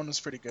one. That one was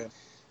pretty good.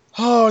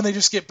 Oh, and they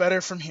just get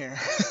better from here.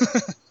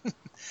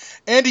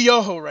 Andy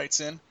Yoho writes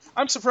in,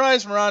 I'm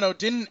surprised Murano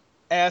didn't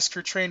ask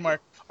her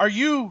trademark, are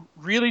you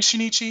really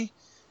Shinichi?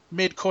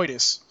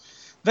 Mid-coitus.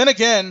 Then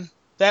again,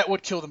 that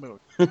would kill the mood.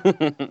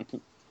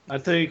 I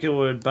think it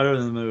would better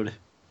the mood.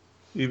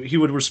 He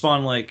would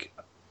respond like,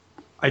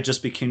 I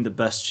just became the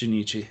best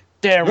Shinichi.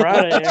 Damn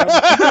right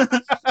I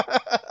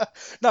am.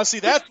 Now, see,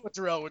 that's what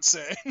Darrell would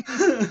say.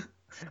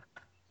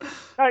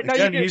 Now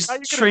Again, he's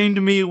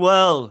trained me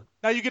well.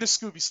 now you get a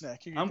Scooby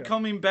snack. Here you I'm go.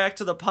 coming back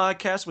to the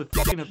podcast with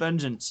fucking a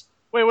vengeance.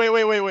 Wait.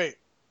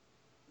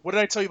 What did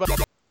I tell you about?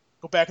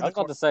 Go back in I the was about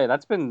corner. to say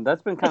that's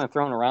been kind of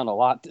thrown around a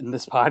lot in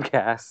this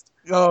podcast.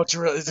 Oh,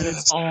 Darrell,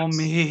 It's all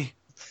me.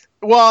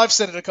 Well, I've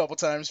said it a couple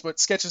times, but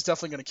Sketch is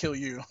definitely going to kill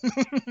you.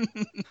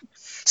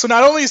 So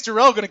not only is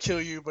Darrell going to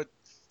kill you, but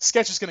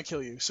Sketch is going to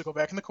kill you. So go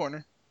back in the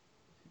corner.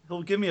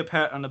 He'll give me a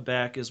pat on the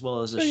back as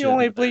well as a So shit. you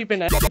only bleep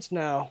in ads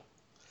now.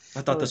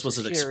 I thought I this was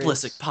was an curious.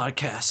 explicit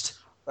podcast.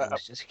 I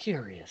was just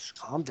curious.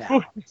 Calm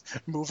down.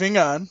 Moving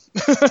on.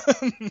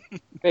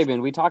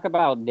 Fabian, we talk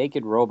about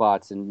naked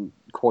robots and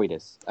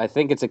coitus. I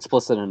think it's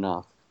explicit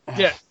enough.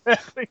 Yeah.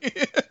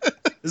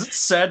 Is it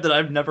sad that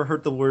I've never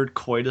heard the word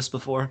coitus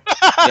before?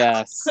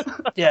 Yes.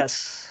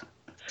 Yes.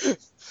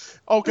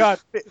 Oh God,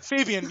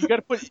 Fabian, you got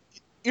to put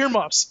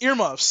earmuffs.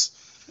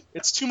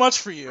 It's too much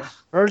for you.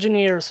 Virgin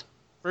ears.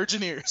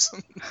 Virgin ears.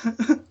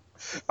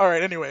 All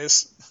right.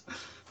 Anyways,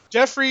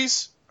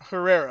 Jeffries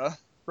Herrera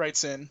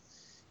writes in,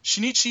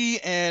 Shinichi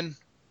and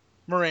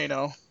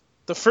Moreno,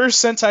 the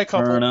first Sentai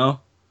couple.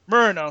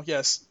 Murano,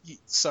 yes.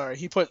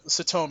 He put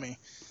Satomi.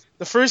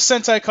 The first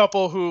Sentai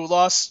couple who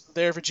lost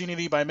their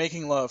virginity by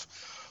making love.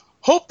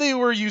 Hope they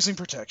were using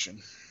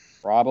protection.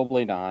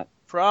 Probably not.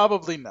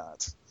 Probably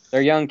not.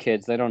 They're young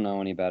kids. They don't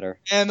know any better.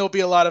 And there'll be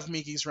a lot of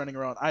Mikis running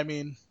around. I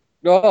mean,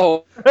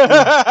 Oh,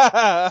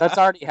 that's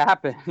already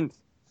happened.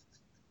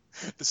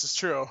 this is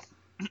true.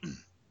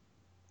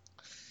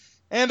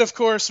 And of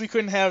course, we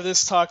couldn't have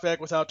this talkback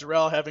without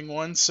Darrell having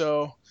one,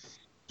 so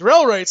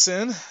Darrell writes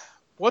in,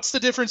 what's the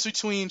difference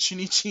between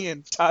Shinichi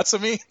and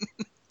Tatsumi?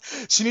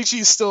 Shinichi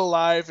is still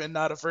alive and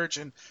not a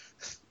virgin.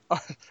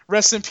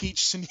 Rest in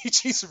peace,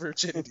 Shinichi's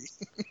virginity.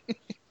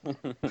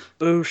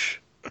 Boosh.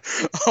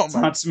 Oh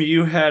my. Tatsumi,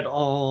 you had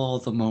all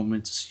the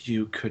moments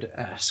you could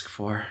ask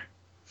for.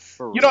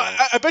 For You know, real.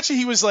 I bet you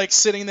he was like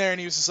sitting there and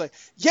he was just like,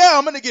 yeah,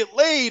 I'm going to get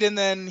laid, and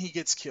then he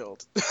gets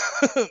killed.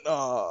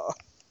 Aw.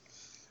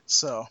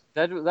 So,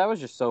 That was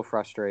just so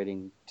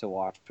frustrating to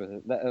watch.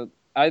 With it.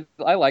 I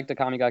liked the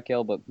Kami got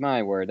killed, but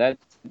my word, that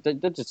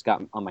just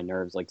got on my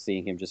nerves. Like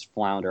seeing him just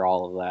flounder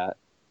all of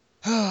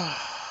that.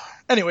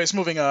 anyways,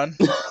 moving on.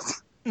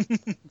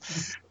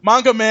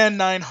 Manga Man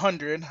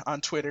 900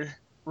 on Twitter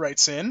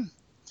writes in,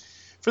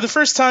 for the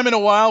first time in a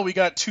while, we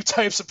got 2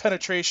 types of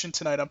penetration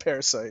tonight on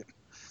Parasite.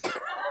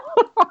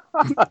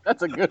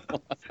 That's a good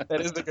one.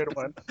 That is the good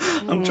one.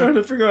 I'm trying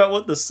to figure out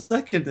what the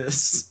second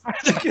is. I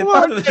can't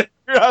Well, think of it.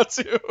 You're out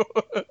too.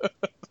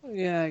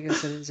 Yeah, I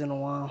guess it is in a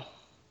while.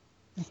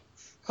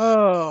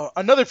 Oh,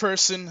 another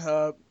person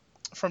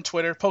from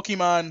Twitter,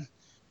 Pokemon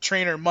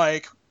Trainer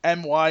Mike,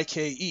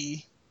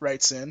 MYKE,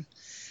 writes in,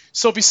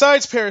 so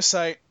besides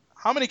Parasite,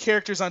 how many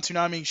characters on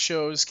Toonami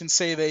shows can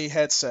say they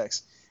had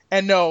sex?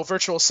 And no,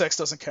 virtual sex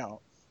doesn't count.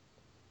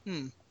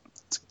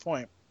 That's a good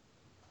point.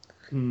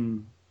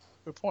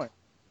 Good point.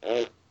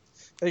 I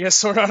guess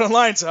Sword Art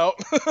Online's out.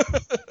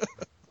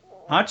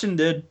 Hachin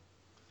did.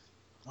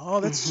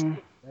 Oh, that's true.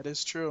 That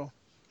is true.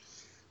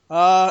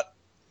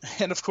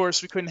 And of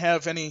course, we couldn't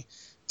have any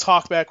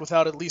talk back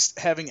without at least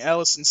having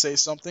Allison say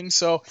something.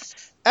 So,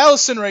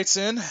 Allison writes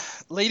in,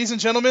 ladies and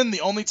gentlemen, the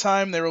only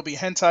time there will be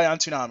hentai on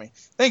Toonami.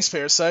 Thanks,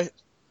 Parasite.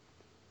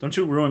 Don't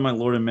you ruin my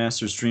Lord and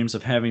Master's dreams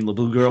of having the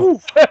Blue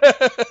Girl.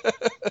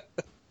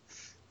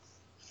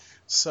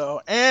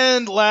 So,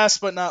 and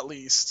last but not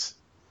least,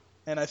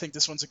 and I think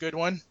this one's a good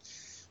one,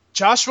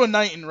 Joshua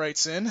Knighton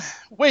writes in,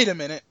 wait a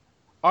minute,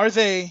 are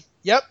they?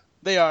 Yep,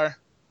 they are.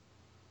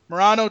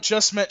 Murano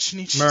just met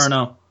Shinichi.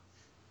 Murano.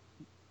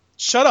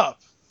 Shut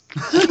up.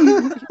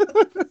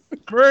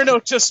 Murano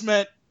just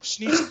met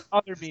Shinichi's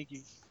other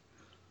Migi.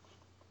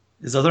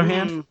 His other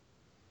hand?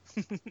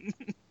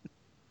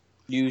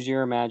 Use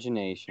your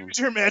imagination. Use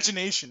your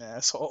imagination,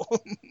 asshole.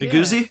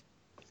 Biguzi?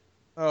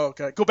 Oh,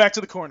 God. Go back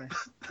to the corner.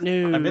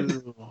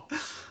 No.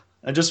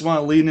 I just want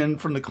to lean in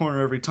from the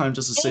corner every time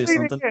just to say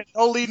something.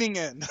 No leaning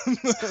in.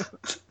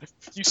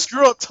 You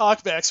screw up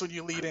talkbacks when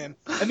you lead in.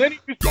 And then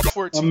you go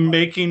for it too I'm much.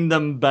 making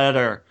them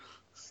better.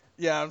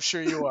 Yeah, I'm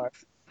sure you are.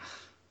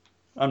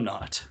 I'm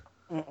not.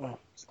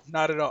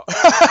 Not at all.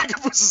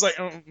 Caboose is like,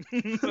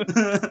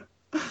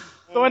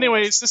 So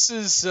anyways,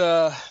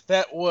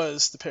 that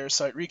was the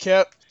Parasite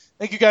recap.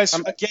 Thank you guys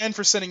again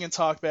for sending in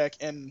talkback,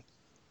 and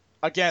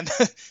again,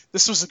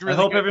 this was a really I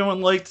hope good.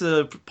 everyone liked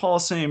the Paul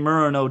saying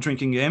Murano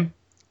drinking game.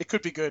 It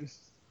could be good.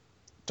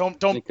 Don't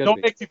It could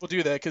be. make people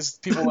do that, because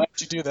people will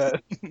actually do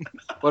that.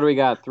 What do we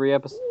got? 3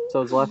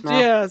 episodes left now?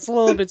 Yeah, it's a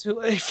little bit too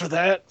late for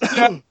that.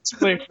 Yeah, too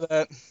late for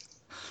that.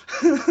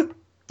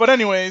 But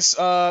anyways,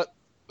 so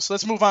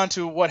let's move on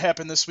to what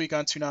happened this week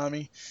on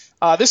Toonami.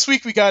 This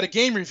week we got a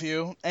game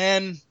review,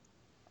 and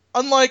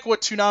unlike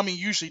what Toonami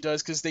usually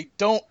does, because they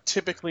don't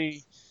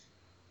typically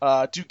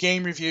do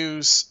game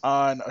reviews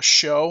on a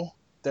show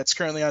that's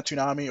currently on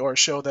Toonami or a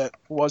show that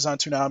was on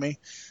Toonami,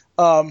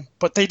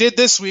 but they did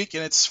this week,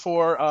 and it's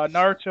for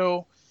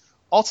Naruto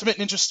Ultimate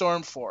Ninja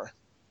Storm 4.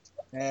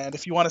 And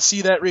if you want to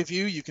see that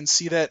review, you can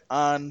see that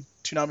on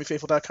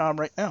ToonamiFaithful.com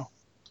right now.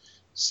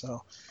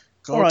 So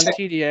go Or on check-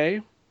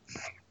 TDA.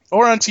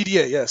 or on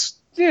TDA, yes.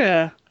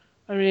 Yeah.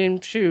 I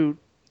mean, shoot.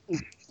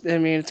 I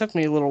mean, it took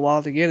me a little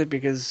while to get it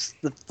because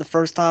the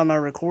first time I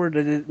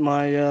recorded it,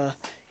 my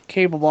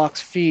cable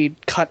box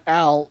feed cut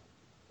out,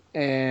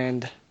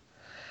 and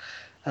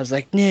I was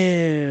like,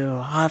 no,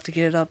 I'll have to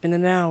get it up in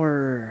an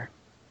hour.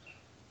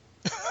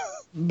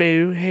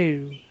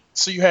 Boo-hoo.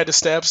 So you had to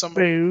stab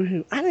somebody.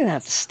 Boo-hoo. I didn't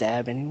have to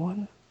stab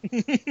anyone.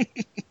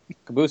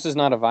 Caboose is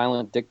not a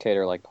violent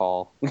dictator like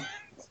Paul.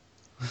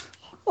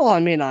 Well,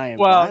 I mean, I am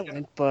Well,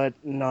 violent, but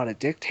not a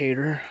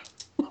dictator.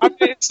 I mean,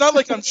 it's not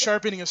like I'm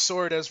sharpening a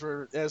sword as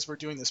we're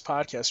doing this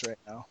podcast right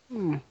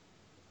now.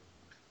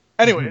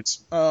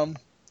 Anyways,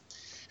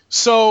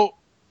 so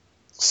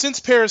since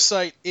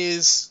Parasite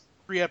is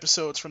 3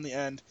 episodes from the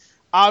end,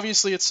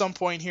 obviously at some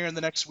point here in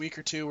the next week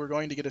or two, we're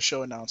going to get a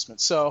show announcement.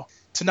 So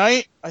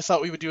tonight, I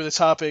thought we would do the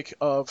topic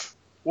of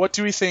what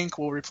do we think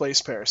will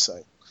replace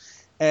Parasite.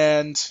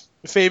 And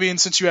Fabian,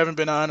 since you haven't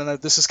been on, and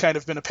this has kind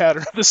of been a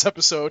pattern of this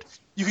episode,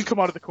 you can come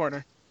out of the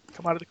corner.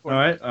 Come out of the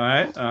corner. All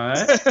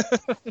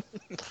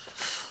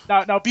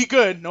right. Now be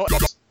good. No.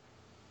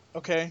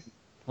 Okay.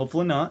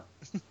 Hopefully not.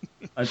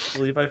 I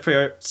believe I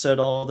said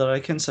all that I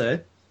can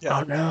say. Yeah.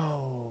 Oh,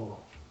 no.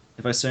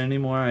 If I say any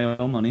more, I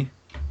owe money.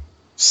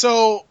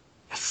 So,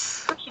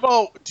 first of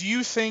all, do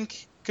you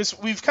think, because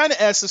we've kind of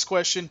asked this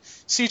question,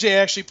 CJ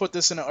actually put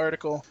this in an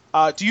article,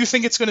 do you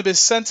think it's going to be a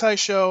Sentai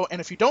show?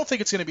 And if you don't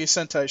think it's going to be a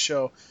Sentai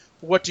show,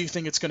 what do you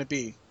think it's going to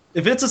be?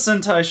 If it's a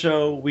Sentai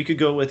show, we could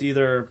go with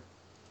either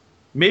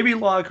maybe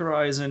Log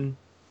Horizon,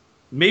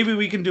 maybe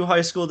we can do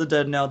High School of the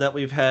Dead now that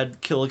we've had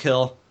Kill la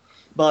Kill.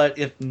 But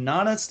if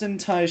not a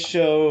Sentai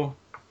show,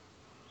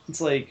 it's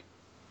like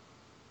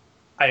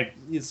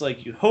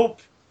you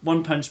hope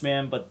One Punch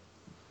Man, but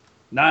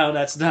no,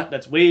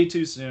 that's way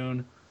too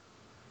soon.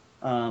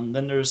 Then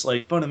there's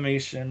like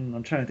Funimation.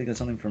 I'm trying to think of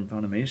something from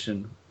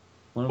Funimation.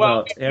 What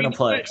about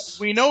Aniplex?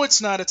 We know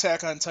it's not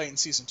Attack on Titan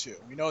Season 2.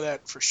 We know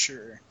that for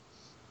sure.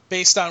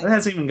 Based on... It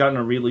hasn't even gotten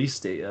a release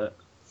date yet.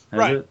 Has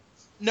Right. it?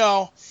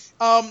 No.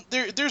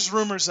 There's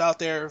rumors out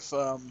there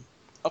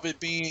of it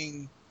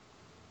being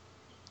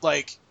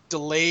like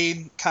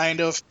delayed,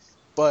 kind of,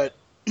 but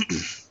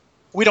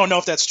we don't know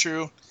if that's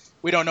true.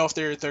 We don't know if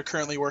they're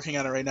currently working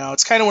on it right now.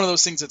 It's kind of one of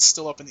those things that's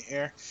still up in the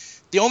air.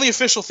 The only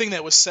official thing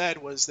that was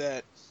said was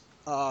that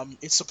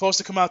it's supposed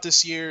to come out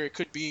this year. It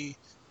could be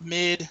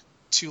mid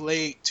to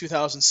late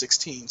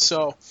 2016.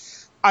 So,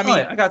 I mean,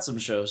 I got some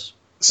shows.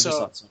 I just so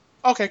thought so.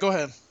 okay, go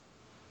ahead.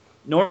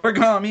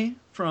 Noragami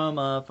from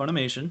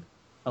Funimation.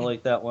 I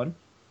like that one.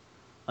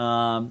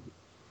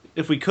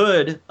 If we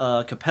could,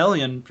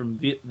 Capellion from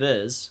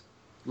Viz.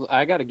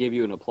 I got to give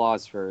you an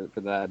applause for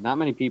that. Not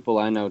many people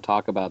I know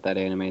talk about that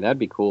anime. That'd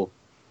be cool.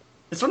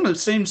 It's from the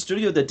same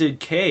studio that did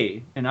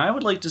K, and I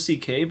would like to see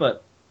K,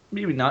 but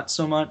maybe not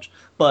so much.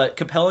 But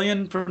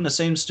Capellion from the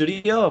same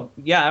studio,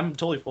 yeah, I'm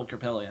totally full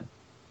Capellion.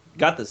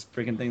 Got this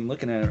freaking thing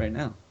looking at it right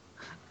now.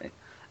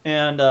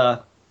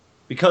 And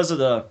because of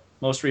the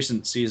most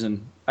recent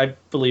season, I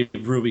believe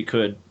Ruby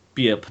could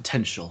be a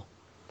potential.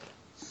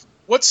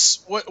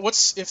 What's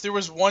if there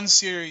was one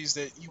series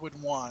that you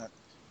would want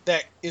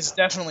that is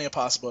definitely a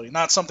possibility,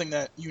 not something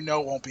that you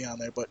know won't be on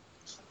there, but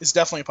is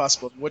definitely a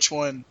possibility. Which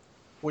one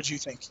would you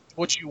think?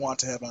 Would you want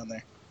to have on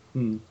there?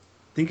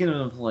 Thinking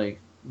of like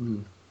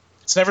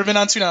It's never been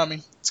on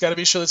Toonami. It's got to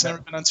be a show that's never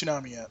been on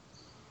Toonami yet.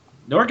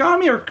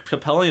 Noragami or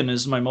Capellion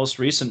is my most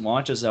recent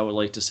watches I would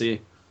like to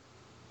see.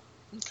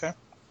 Okay.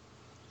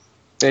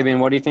 Fabian,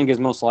 what do you think is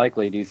most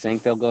likely? Do you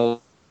think they'll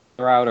go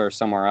route or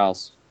somewhere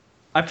else?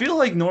 I feel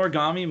like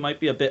Noragami might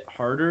be a bit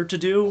harder to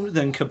do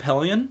than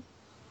Capellion.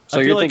 So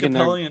I you're feel like thinking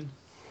Capellion.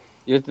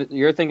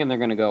 You're thinking they're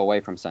going to go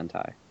away from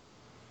Sentai.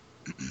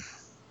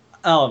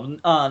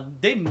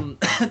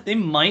 They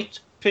might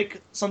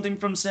pick something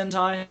from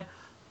Sentai.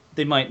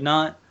 They might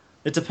not.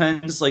 It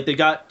depends. Like they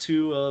got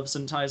two of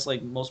Sentai's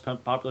like most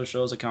popular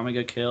shows, Akame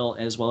ga Kill,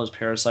 as well as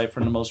Parasite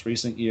from the most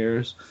recent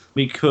years.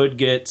 We could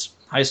get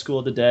High School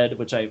of the Dead,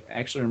 which I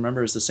actually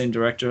remember is the same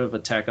director of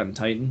Attack on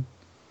Titan.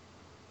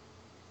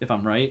 If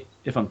I'm right,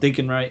 if I'm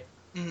thinking right.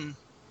 Mm-hmm.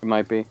 It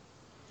might be.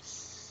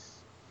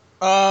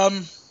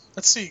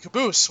 Let's see,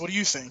 Caboose. What do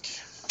you think?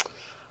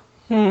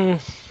 Well,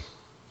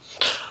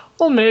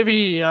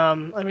 maybe. I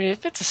mean,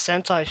 if it's a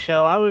Sentai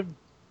show, I would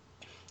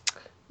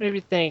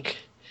maybe think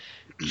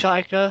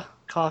Chaika,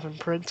 Coffin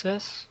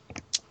Princess.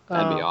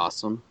 That'd be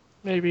awesome.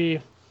 Maybe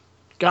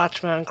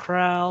Gotchman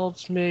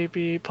Crowds.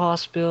 Maybe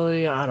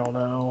possibility. I don't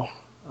know.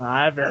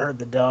 I haven't heard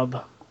the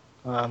dub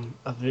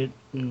of it.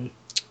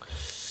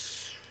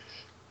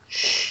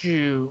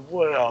 Shoot,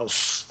 what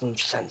else from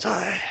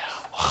Sentai?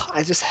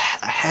 I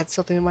had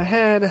something in my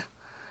head.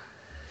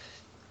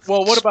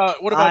 Well, what about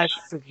I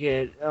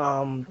forget.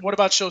 what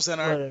about shows that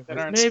aren't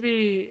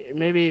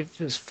Maybe if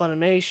it's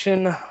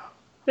Funimation,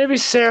 maybe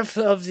Seraph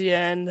of the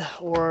End,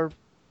 or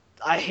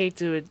I hate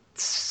to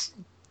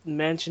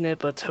mention it,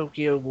 but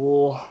Tokyo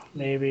Ghoul,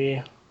 maybe.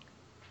 I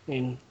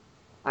mean,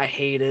 I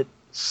hate it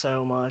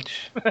so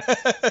much.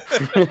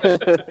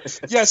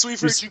 Yes,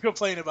 we've heard you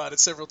complain about it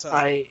several times.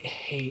 I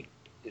hate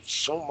it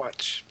so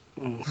much.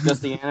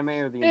 Just the anime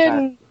or the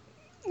entire?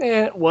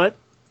 And what?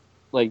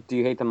 Like, do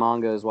you hate the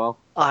manga as well?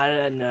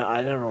 I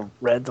never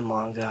read the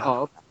manga.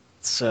 Oh, okay.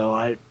 So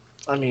I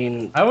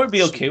mean, I would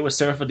be okay with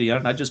Seraph of the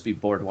End. I'd just be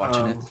bored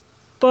watching it.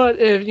 But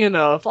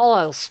if all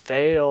else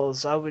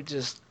fails, I would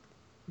just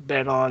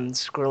bet on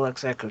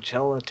Skrillex at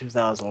Coachella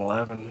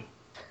 2011.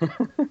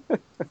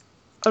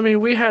 I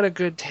mean, we had a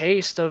good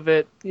taste of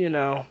it,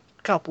 a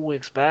couple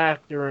weeks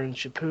back during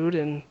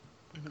Shippuden.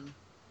 Mm-hmm.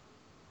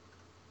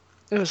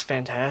 It was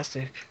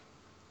fantastic.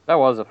 That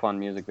was a fun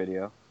music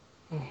video.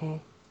 Mm-hmm.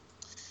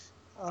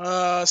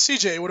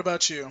 CJ, what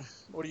about you?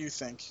 What do you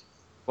think?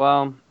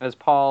 Well, as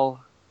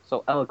Paul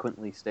so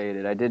eloquently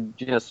stated, I did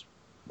just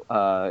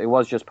it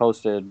was just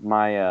posted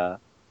my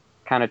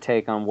kind of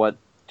take on what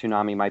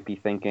Toonami might be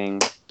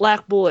thinking.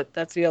 Black Bullet,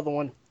 that's the other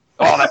one.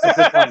 Oh, that's a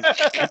good one.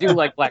 I do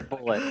like Black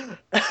Bullet.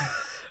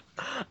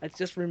 I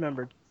just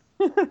remembered.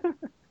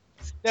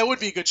 That would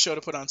be a good show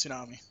to put on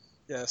Toonami.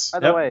 Yes. By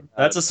the way,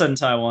 That's a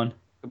Sentai one.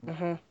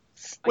 Mm-hmm.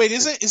 Wait,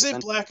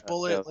 isn't Black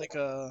Bullet like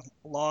a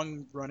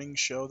long-running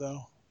show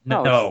though?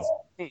 No.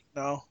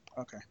 No.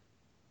 Okay.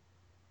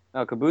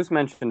 No, Caboose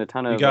mentioned a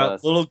ton of. You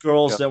got little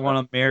girls shows. that want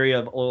to marry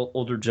an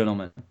older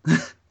gentleman.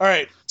 All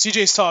right,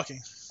 CJ's talking.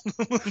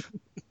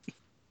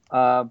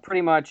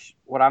 Pretty much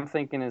what I'm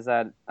thinking is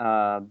that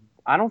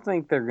I don't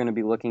think they're going to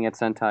be looking at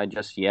Sentai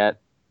just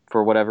yet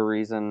for whatever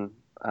reason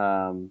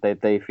that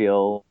they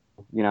feel.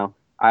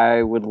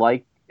 I would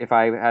like if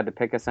I had to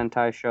pick a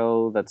Sentai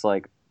show that's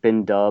like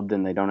been dubbed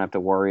and they don't have to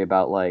worry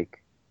about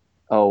like,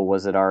 oh,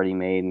 was it already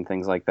made and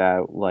things like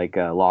that, like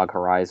Log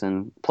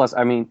Horizon. Plus,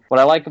 I mean, what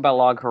I like about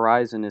Log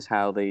Horizon is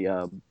how they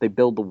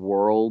build the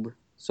world,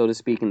 so to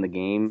speak, in the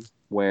game,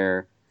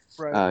 where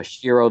Right.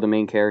 Shiro, the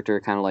main character,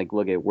 kind of like,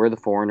 look at, we're the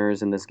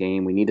foreigners in this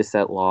game. We need to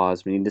set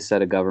laws. We need to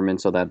set a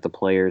government so that the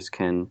players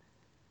can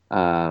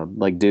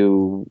like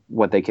do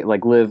what they can,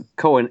 like live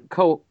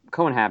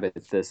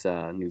co-inhabit this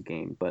new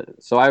game.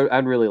 But so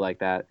I'd really like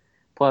that.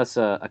 Plus,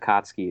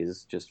 Akatsuki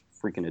is just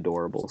freaking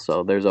adorable,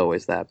 so there's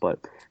always that. But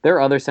there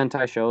are other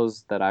Sentai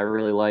shows that I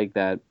really like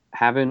that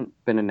haven't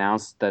been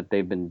announced that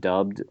they've been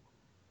dubbed,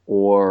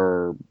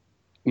 or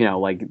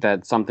like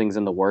that something's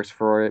in the works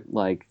for it.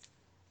 Like,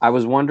 I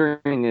was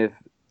wondering if,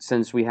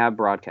 since we have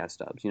broadcast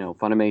dubs,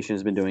 Funimation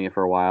has been doing it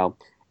for a while.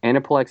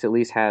 Aniplex at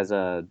least has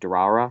a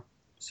Durara,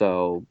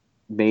 so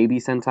maybe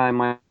Sentai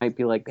might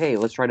be like, hey,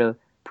 let's try to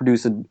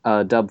produce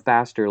a dub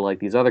faster like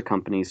these other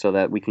companies so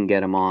that we can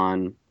get them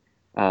on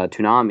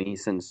Toonami,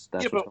 since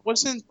that's but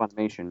wasn't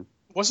Funimation.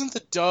 Wasn't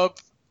the dub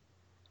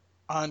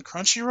on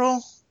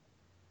Crunchyroll?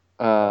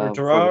 Or For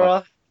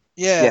Durara?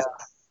 Yeah.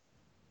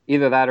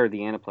 either that or the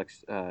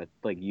Aniplex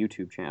like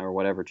YouTube channel or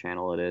whatever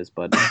channel it is.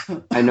 But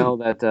I know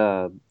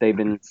that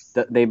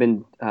they've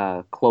been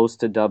close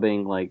to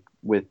dubbing like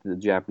with the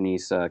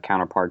Japanese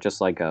counterpart, just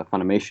like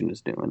Funimation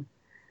is doing.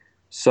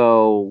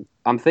 So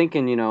I'm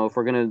thinking, if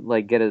we're gonna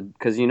like get a,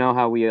 because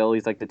how we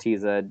always like to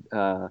tease that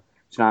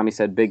Tsunami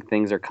said big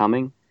things are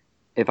coming.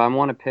 If I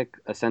want to pick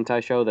a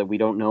Sentai show that we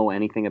don't know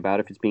anything about,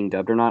 if it's being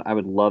dubbed or not, I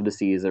would love to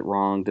see Is It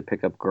Wrong to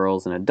pick up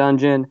Girls in a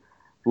Dungeon.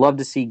 Love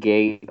to see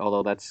Gate,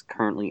 although that's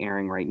currently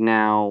airing right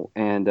now,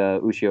 and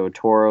Ushio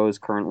Toro is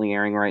currently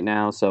airing right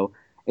now. So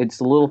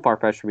it's a little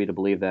far-fetched for me to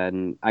believe that.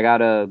 And I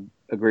gotta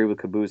agree with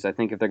Caboose. I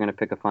think if they're gonna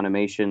pick a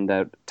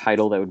Funimation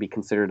title that would be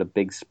considered a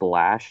big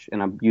splash,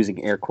 and I'm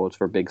using air quotes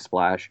for big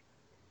splash,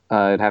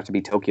 it'd have to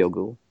be Tokyo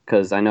Ghoul,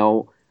 because I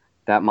know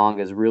that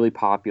manga is really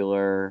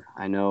popular.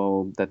 I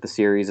know that the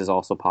series is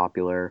also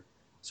popular,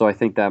 so I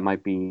think that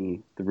might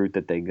be the route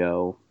that they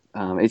go.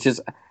 It's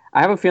just, I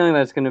have a feeling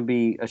that it's going to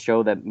be a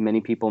show that many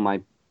people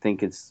might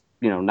think it's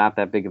not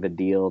that big of a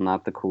deal,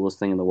 not the coolest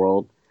thing in the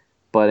world.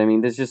 But I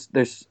mean, there's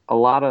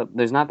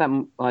not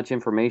that much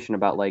information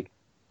about like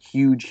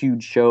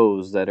huge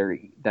shows that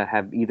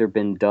have either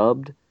been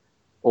dubbed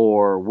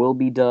or will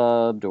be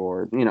dubbed,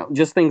 or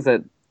just things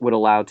that would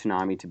allow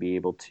Toonami to be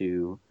able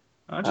to.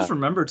 I just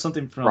remembered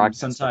something from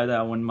Sentai that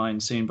I wouldn't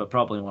mind seeing, but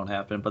probably won't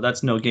happen. But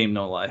that's No Game,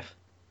 No Life.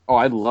 Oh,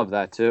 I'd love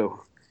that too.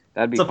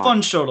 That'd be It's a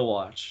fun show to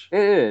watch. It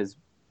is.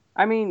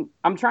 I mean,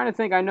 I'm trying to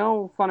think. I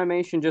know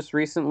Funimation just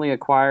recently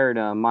acquired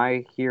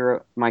My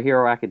Hero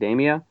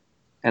Academia,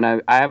 and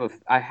I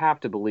have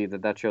to believe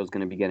that show is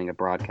going to be getting a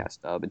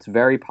broadcast dub. It's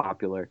very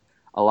popular.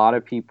 A lot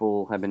of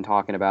people have been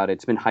talking about it.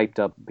 It's been hyped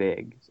up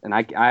big, and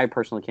I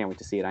personally can't wait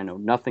to see it. I know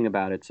nothing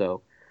about it,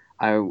 so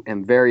I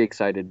am very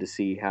excited to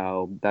see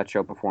how that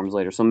show performs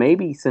later. So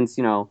maybe since,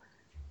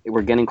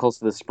 we're getting close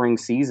to the spring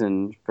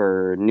season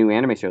for new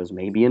anime shows,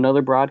 maybe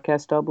another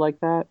broadcast dub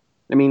like that.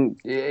 I mean,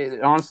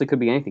 it honestly could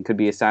be anything. Could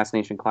be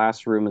Assassination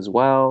Classroom as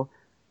well.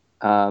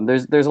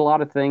 There's a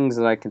lot of things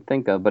that I can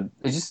think of, but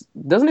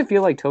doesn't it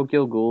feel like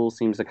Tokyo Ghoul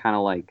seems to kind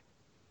of like,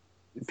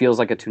 it feels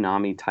like a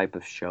Toonami type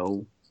of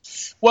show?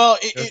 Well,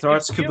 Your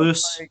thoughts,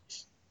 Caboose?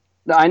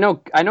 I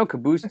know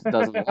Caboose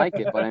doesn't like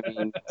it, but I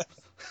mean,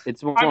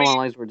 it's one of the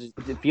lines where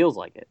it feels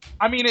like it.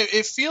 I mean,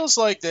 it feels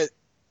like that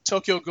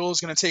Tokyo Ghoul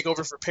is going to take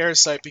over for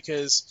Parasite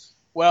because,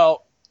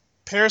 well,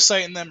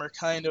 Parasite and them are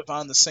kind of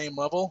on the same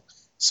level,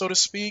 so to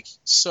speak.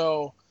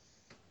 So,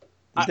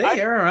 did they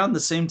air around the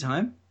same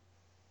time?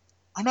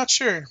 I'm not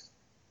sure.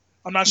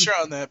 I'm not sure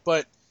on that,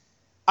 but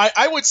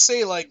I would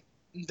say like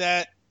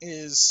that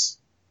is,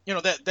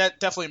 that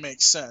definitely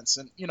makes sense,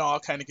 and I'll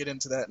kind of get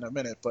into that in a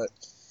minute, but.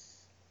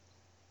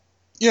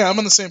 Yeah, I'm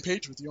on the same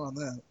page with you on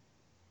that.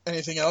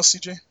 Anything else,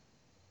 CJ?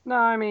 No,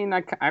 I mean,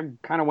 I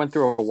kind of went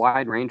through a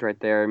wide range right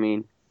there. I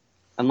mean,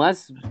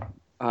 unless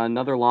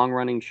another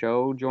long-running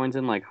show joins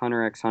in, like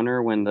Hunter x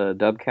Hunter, when the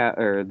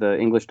the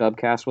English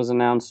dubcast was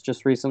announced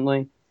just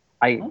recently,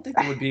 I don't think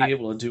they would be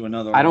able to do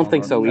another. I don't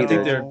think so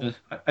either.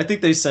 I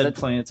think they said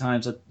plenty of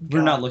times that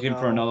we're not looking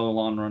for another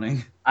long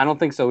running. I don't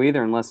think so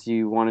either, unless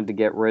you wanted to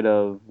get rid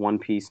of One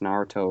Piece,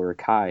 Naruto, or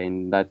Kai,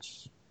 and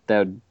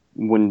that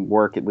wouldn't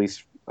work, at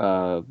least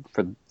for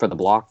the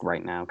block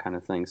right now, kind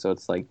of thing. So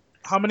it's like,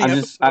 how many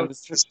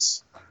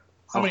episodes?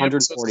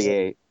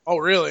 148. Oh,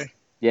 really?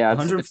 Yeah,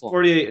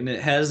 148, and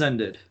it has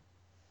ended.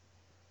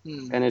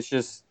 And it's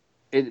just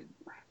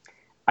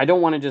I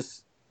don't want to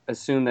just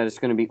assume that it's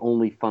going to be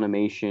only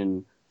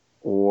Funimation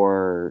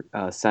or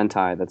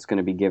Sentai that's going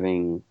to be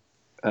giving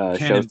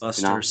Cannon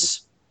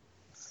Busters.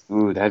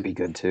 Ooh, that'd be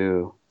good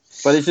too.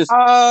 But it's just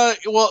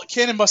well,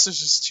 Cannon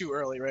Busters is too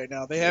early right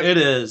now. They haven't. It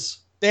is.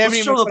 They haven't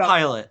Let's even show the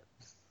pilot.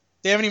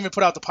 They haven't even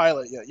put out the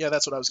pilot yet. Yeah,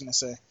 that's what I was going to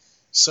say.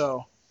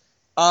 So,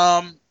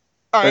 all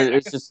right.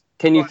 It's just,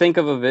 can you think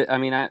of a I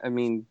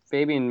mean,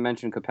 Fabian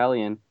mentioned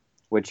Capellion,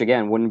 which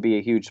again wouldn't be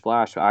a huge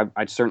splash.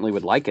 I certainly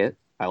would like it.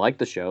 I like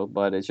the show,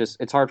 but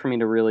it's hard for me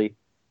to really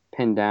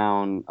pin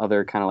down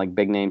other kind of like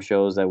big name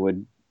shows that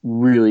would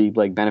really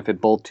like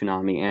benefit both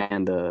Toonami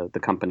and the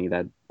company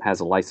that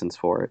has a license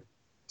for it.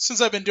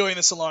 Since I've been doing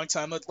this a long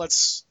time,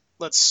 let's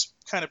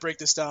kind of break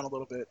this down a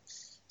little bit.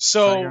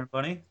 So, Tiger and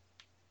Bunny?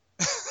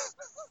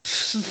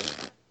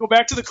 Go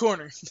back to the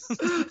corner.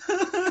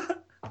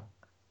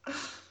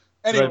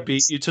 Did I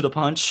beat you to the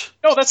punch?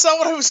 No, that's not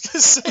what I was going to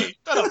say.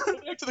 Shut up. Go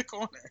back to the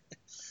corner.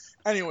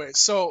 Anyway,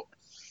 so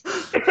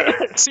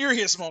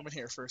serious moment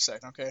here for a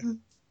second, okay?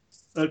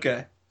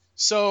 Okay.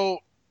 So,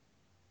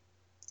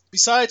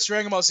 besides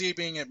Dragon Ball Z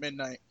being at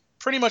midnight,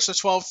 pretty much the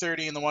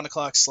 12:30 and the 1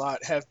 o'clock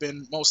slot have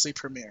been mostly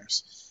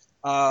premieres.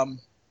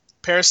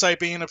 Parasite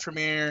being a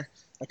premiere,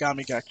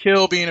 Agami Got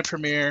Killed being a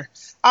premiere.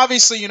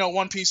 Obviously,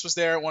 One Piece was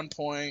there at one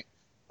point.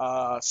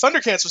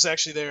 Thundercats was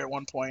actually there at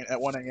one point at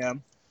 1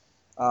 a.m.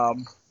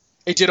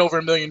 It did over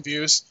 1 million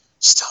views.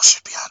 Still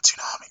should be on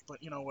Toonami, but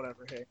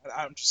whatever. Hey,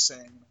 I'm just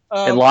saying.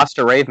 It lost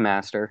to Rave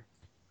Master.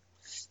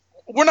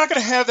 We're not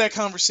going to have that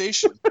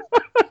conversation.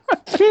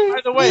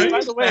 By the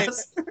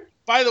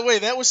way,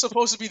 that was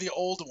supposed to be the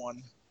old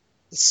one.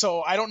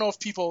 So I don't know if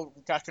people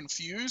got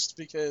confused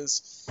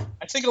because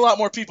I think a lot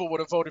more people would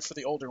have voted for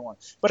the older one.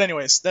 But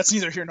anyways, that's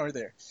neither here nor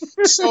there.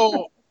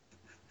 So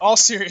all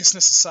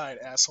seriousness aside,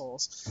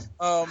 assholes.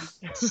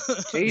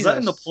 Is that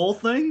in the Jesus. poll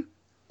thing?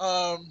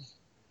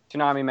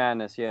 Tsunami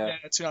Madness, yeah.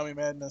 Yeah, Tsunami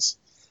Madness.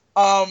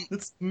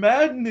 It's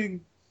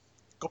maddening.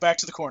 Go back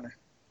to the corner.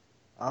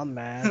 I'm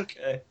mad.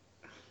 Okay.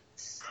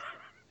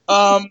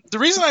 The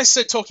reason I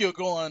said Tokyo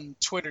Ghoul on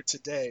Twitter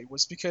today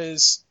was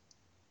because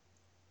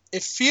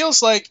it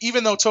feels like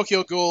even though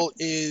Tokyo Ghoul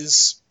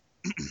is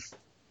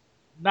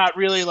not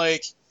really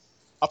like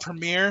a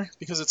premiere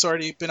because it's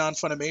already been on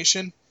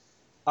Funimation,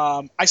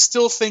 I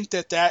still think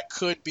that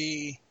would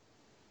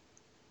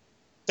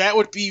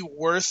be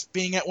worth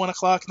being at 1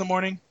 o'clock in the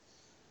morning.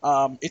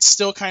 It's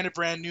still kind of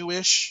brand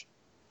new-ish.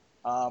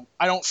 I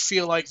don't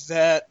feel like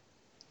that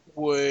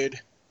would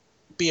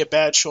be a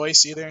bad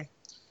choice either.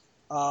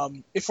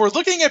 If we're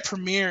looking at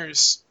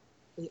premieres,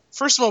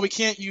 first of all, we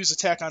can't use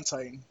Attack on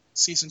Titan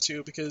Season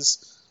 2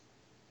 because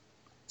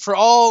for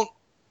all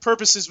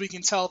purposes we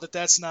can tell that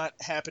that's not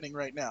happening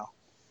right now.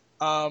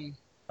 I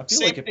feel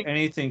Same like if thing-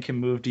 anything can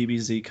move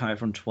DBZ Kai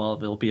from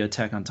 12, it'll be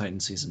Attack on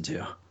Titan Season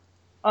 2.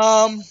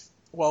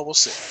 Well, we'll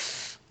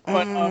see.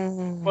 But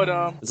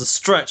It's a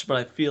stretch, but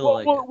I feel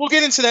like we'll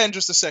get into that in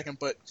just a second.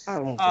 But I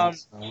don't think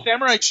so.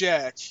 Samurai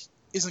Jack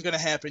isn't going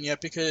to happen yet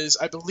because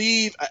I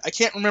believe I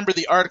can't remember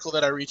the article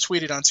that I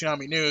retweeted on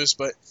Tsunami News,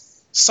 but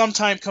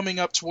sometime coming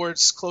up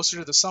towards closer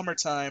to the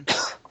summertime,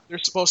 they're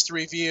supposed to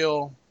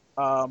reveal,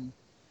 or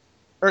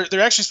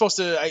they're actually supposed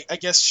to, I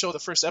guess, show the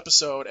first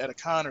episode at a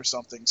con or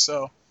something.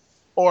 So,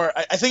 or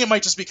I think it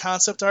might just be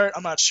concept art.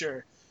 I'm not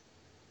sure,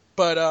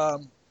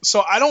 but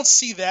so I don't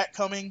see that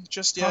coming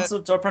just yet.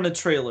 concept up on a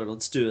trailer.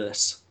 Let's do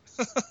this.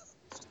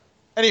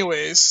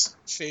 Anyways,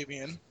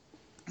 Fabian.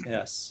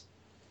 Yes.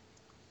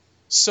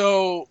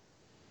 So,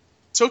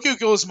 Tokyo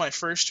Ghoul is my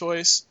first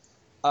choice.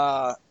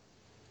 I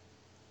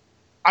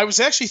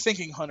was actually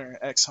thinking Hunter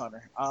x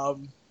Hunter.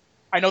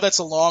 I know that's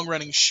a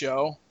long-running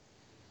show,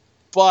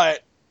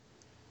 but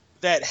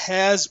that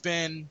has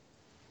been,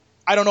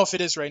 I don't know if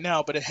it is right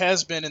now, but it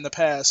has been in the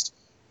past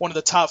one of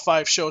the top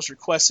 5 shows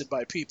requested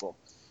by people.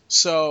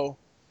 So,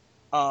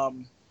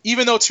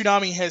 even though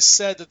Toonami has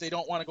said that they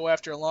don't want to go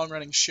after a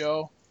long-running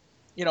show,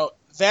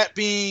 that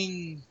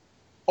being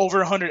over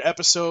 100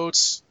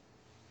 episodes,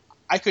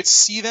 I could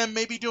see them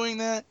maybe doing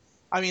that.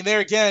 I mean, there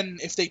again,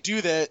 if they do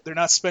that, they're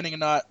not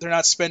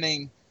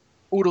spending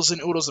oodles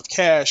and oodles of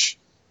cash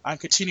on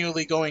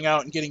continually going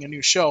out and getting a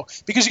new show.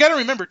 Because you got to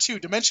remember too,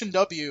 Dimension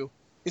W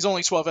is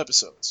only 12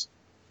 episodes,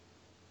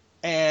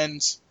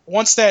 and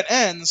once that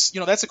ends,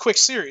 that's a quick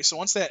series. So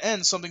once that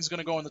ends, something's going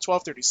to go in the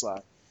 12:30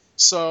 slot.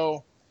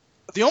 So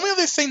the only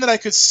other thing that I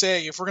could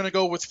say, if we're going to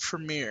go with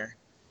premiere,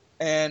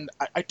 and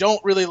I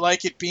don't really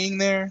like it being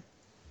there.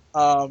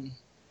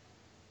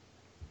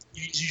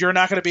 You're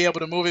not going to be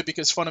able to move it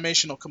because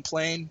Funimation will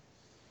complain,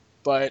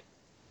 but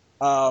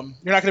you're not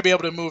going to be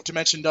able to move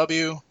Dimension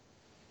W,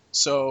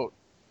 so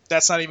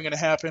that's not even going to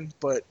happen.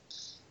 But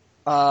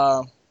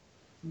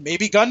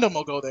maybe Gundam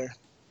will go there.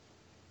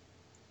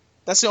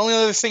 That's the only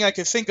other thing I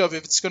could think of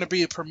if it's going to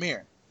be a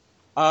premiere.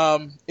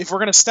 If we're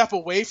going to step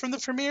away from the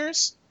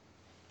premieres,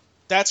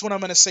 that's when I'm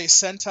going to say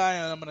Sentai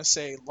and I'm going to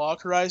say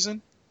Log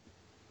Horizon.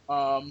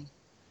 Who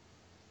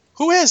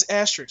has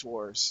Asterix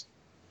Wars?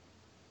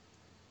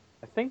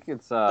 I think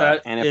it's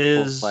That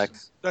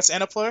Aniplex. That's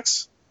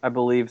Aniplex? I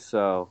believe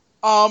so.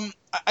 I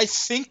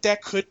think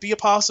that could be a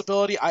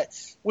possibility.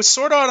 With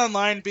Sword Art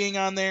Online being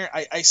on there,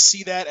 I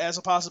see that as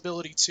a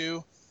possibility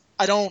too.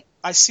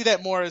 I see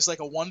that more as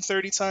like a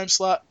 1:30 time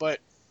slot, but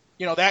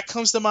that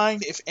comes to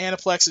mind if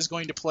Aniplex is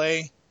going to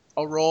play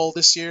a role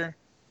this year,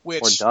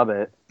 which Or dub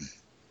it.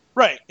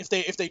 right, if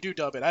they do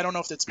dub it. I don't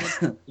know if that's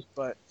been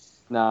but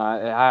No,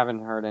 I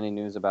haven't heard any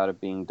news about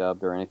it being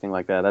dubbed or anything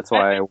like that. That's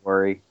why I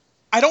worry.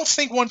 I don't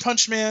think One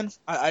Punch Man.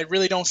 I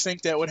really don't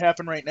think that would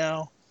happen right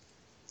now.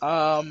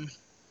 I'm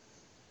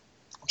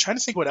trying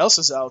to think what else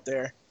is out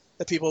there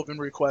that people have been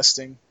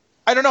requesting.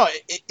 I don't know.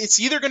 It's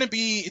either gonna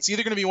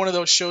be one of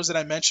those shows that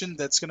I mentioned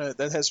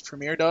that has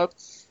premiere dub.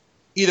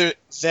 Either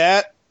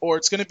that or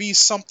it's gonna be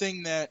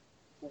something that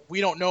we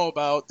don't know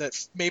about. That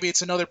maybe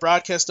it's another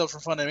broadcast dub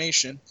from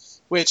Funimation,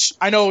 which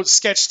I know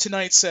Sketch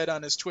Tonight said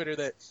on his Twitter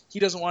that he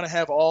doesn't want to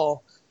have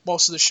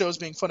most of the shows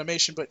being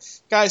Funimation. But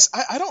guys,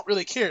 I don't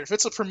really care if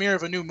it's a premiere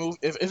of a new movie.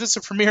 If it's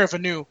a premiere of a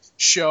new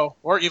show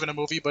or even a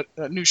movie, but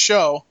a new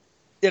show,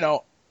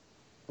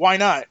 why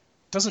not?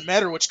 Doesn't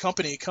matter which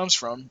company it comes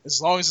from,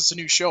 as long as it's a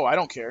new show. I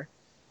don't care.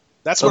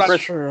 That's So what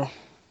Chris- True.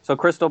 So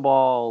Crystal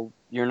Ball,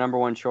 your number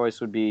one choice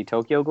would be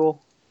Tokyo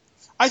Ghoul?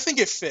 I think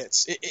it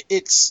fits.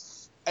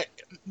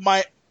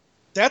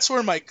 That's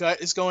where my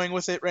gut is going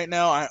with it right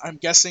now. I'm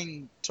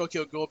guessing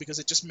Tokyo Ghoul because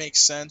it just makes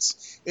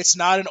sense. It's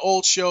not an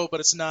old show, but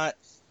it's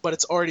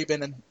already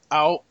been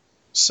out.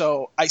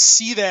 So I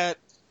see that,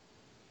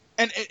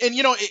 and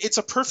it's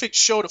a perfect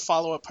show to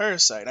follow up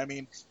Parasite. I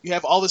mean, you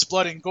have all this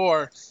blood and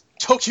gore.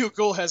 Tokyo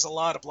Ghoul has a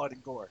lot of blood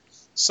and gore.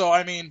 So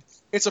I mean,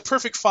 it's a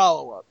perfect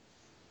follow up.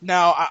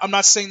 Now, I'm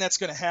not saying that's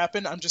going to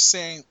happen. I'm just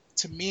saying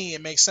to me,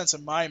 it makes sense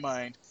in my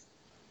mind.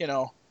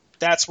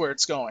 That's where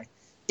it's going.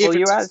 Well,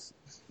 you it's-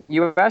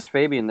 asked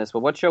Fabian this, but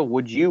what show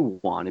would you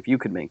want if you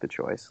could make the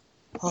choice?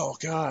 Oh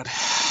God,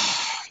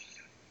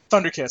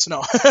 Thundercats.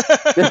 No.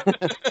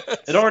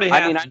 It already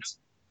I mean, happened.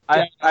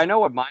 I know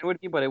what mine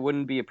would be, but it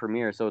wouldn't be a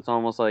premiere, so it's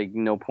almost like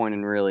no point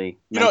in really.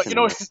 You know.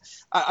 mentioning it.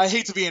 I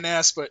hate to be an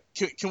ass, but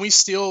can we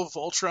steal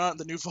Voltron,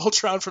 the new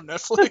Voltron from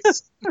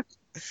Netflix?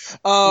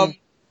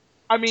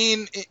 I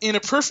mean, in a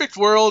perfect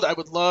world, I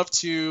would love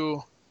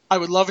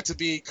it to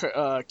be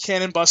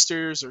Cannon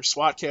Busters or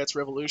SWAT Cats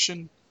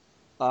Revolution.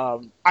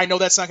 I know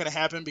that's not going to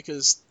happen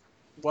because,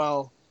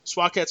 well,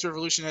 SWAT Cats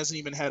Revolution hasn't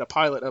even had a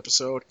pilot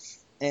episode,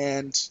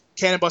 and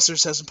Cannon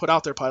Busters hasn't put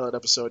out their pilot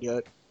episode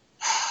yet.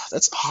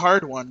 That's a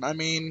hard one. I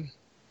mean,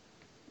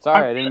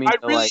 Sorry, I didn't mean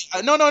to like.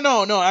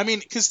 No. I mean,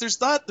 because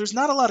there's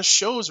not a lot of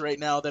shows right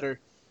now that are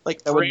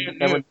like That brand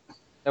new.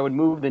 that would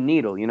move the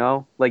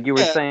needle, like you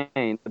were Yeah.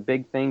 saying, the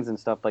big things and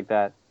stuff like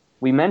that.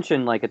 We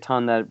mentioned like a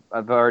ton that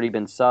have already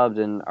been subbed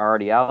and are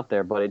already out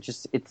there, but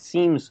it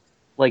seems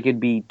like it'd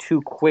be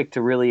too quick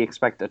to really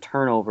expect a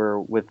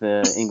turnover with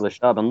the English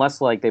dub, unless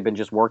like they've been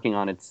just working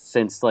on it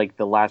since like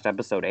the last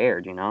episode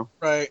aired,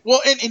 Right.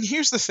 Well, and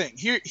here's the thing.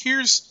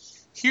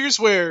 Here's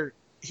where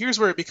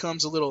it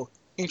becomes a little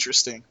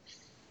interesting.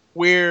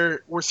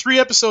 We're 3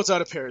 episodes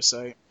out of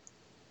Parasite,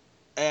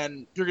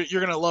 and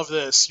you're gonna love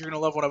this. You're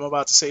gonna love what I'm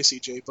about to say,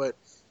 CJ. But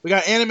we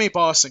got Anime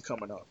Boston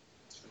coming up.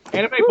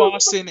 Anime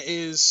Boston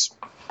is,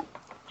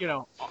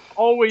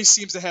 always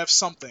seems to have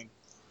something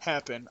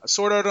happen.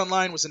 Sword Art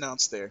Online was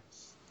announced there.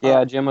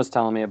 Yeah, Jim was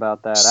telling me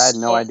about that. I had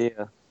no So-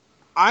 idea.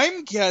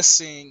 I'm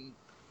guessing,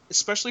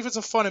 especially if it's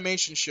a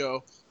Funimation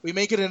show, we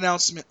make an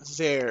announcement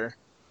there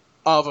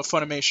of a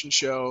Funimation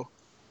show.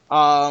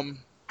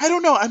 I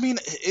don't know. I mean,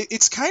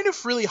 it's kind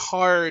of really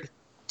hard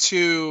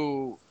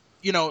to,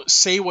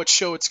 say what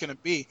show it's going to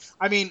be.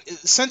 I mean,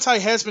 Sentai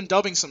has been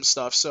dubbing some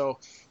stuff, so,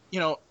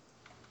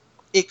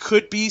 it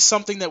could be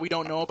something that we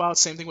don't know about.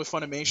 Same thing with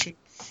Funimation.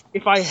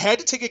 If I had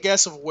to take a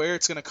guess of where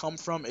it's going to come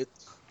from,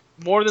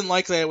 more than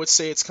likely I would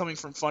say it's coming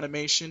from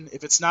Funimation.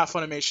 If it's not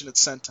Funimation,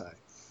 it's Sentai.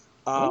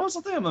 You know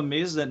something I'm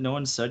amazed that no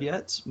one said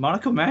yet?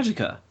 Monaco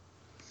Magica.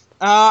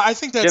 I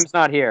think that's Jim's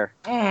not here.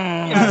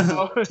 yeah,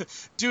 no.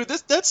 Dude.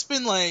 That's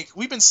been like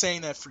we've been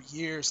saying that for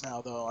years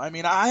now, though. I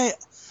mean, I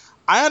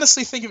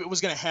honestly think if it was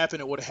going to happen,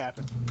 it would have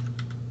happened.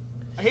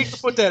 I hate to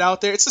put that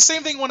out there. It's the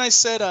same thing when I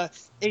said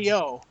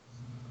AO,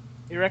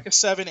 Eureka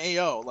 7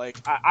 AO. Like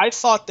I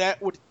thought that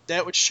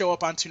would show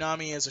up on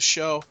Toonami as a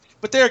show,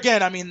 but there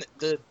again, I mean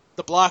the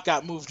block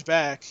got moved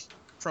back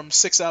from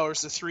 6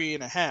 hours to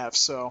 3.5.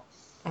 So,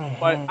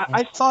 but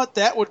I thought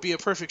that would be a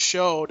perfect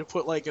show to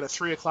put like at a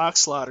 3 o'clock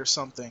slot or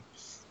something,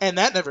 and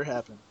that never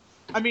happened.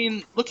 I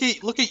mean, look at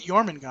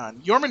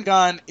Jormungand.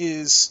 Jormungand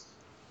is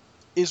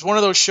one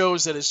of those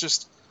shows that is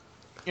just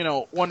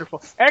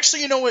wonderful.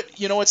 Actually, you know what,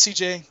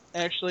 CJ?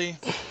 Actually,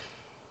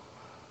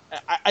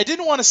 I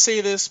didn't want to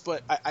say this,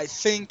 but I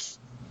think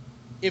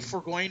if we're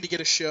going to get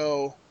a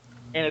show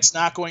and it's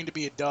not going to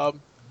be a dub,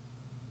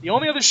 the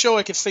only other show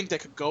I could think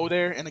that could go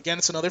there, and again,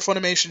 it's another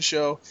Funimation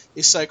show,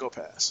 is Psycho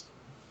Pass.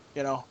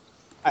 That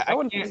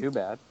wouldn't be too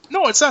bad.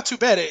 No, it's not too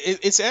bad.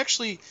 It's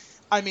actually,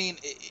 I mean,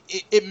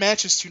 it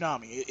matches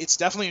Toonami. It's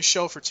definitely a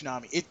show for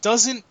Toonami. It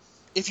doesn't.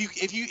 If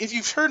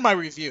you've heard my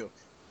review,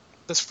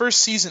 this first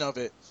season of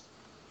it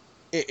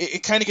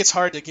kind of gets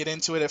hard to get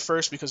into it at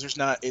first because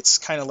it's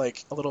kind of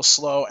like a little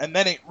slow, and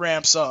then it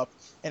ramps up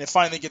and it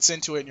finally gets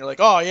into it, and you're like,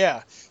 oh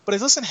yeah, but it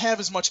doesn't have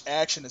as much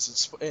action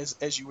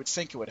as you would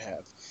think it would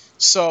have.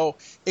 So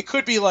it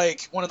could be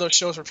like one of those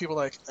shows where people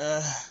are like,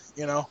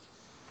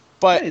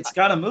 but Hey, it's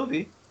got a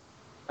movie.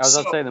 I was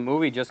about to say the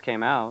movie just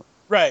came out.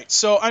 right.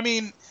 So I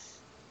mean,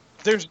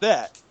 there's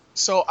that.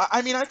 So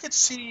I mean, I could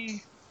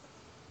see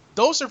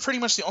those are pretty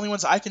much the only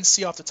ones I can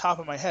see off the top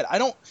of my head. I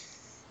don't.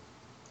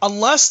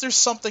 Unless there's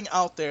something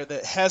out there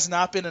that has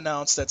not been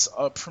announced that's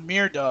a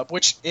premiere dub,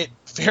 which it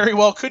very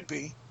well could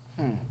be.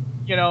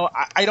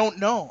 I don't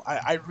know.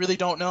 I really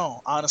don't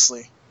know,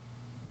 honestly.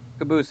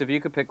 Caboose, if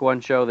you could pick one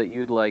show that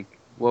you'd like,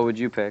 what would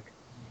you pick?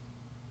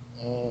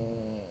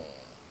 I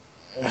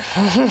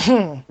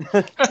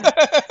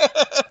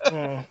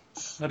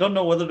don't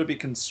know whether to be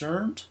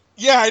concerned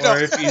Yeah, I know. or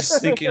if he's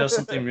thinking of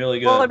something really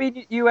good. Well, I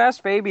mean, you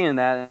asked Fabian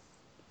that.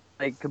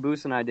 Like,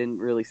 Caboose and I didn't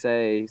really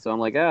say, so I'm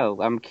like, oh,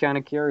 I'm kind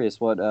of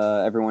curious what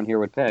everyone here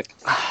would pick.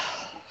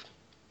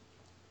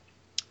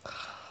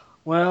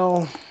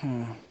 Well,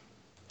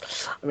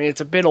 I mean, it's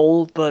a bit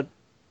old, but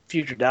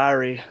Future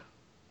Diary,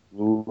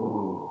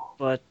 Ooh.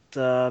 but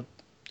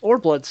or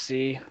Blood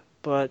Sea,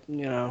 but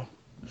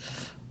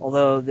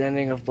although the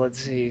ending of Blood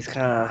Sea is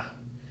kind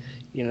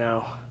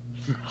of,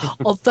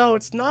 although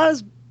it's not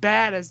as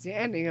bad as the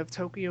ending of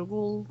Tokyo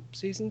Ghoul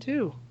Season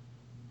 2.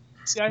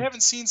 See, I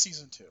haven't seen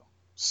season 2,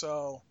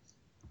 so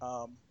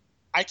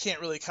I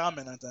can't really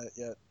comment on that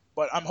yet.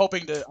 But I'm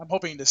hoping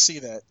to see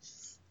that.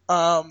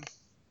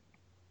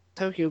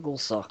 Tokyo Ghoul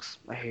sucks.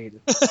 I hate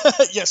it.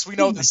 Yes, we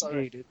know this I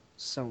already. hate it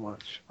so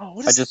much. Oh,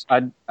 what is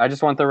I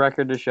just want the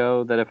record to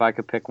show that if I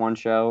could pick one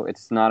show,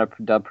 it's not a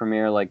dub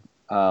premiere like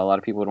a lot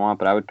of people would want,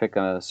 but I would pick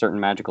a certain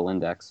magical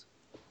index.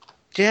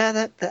 Yeah,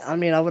 that I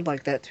mean, I would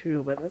like that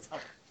too, but I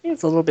think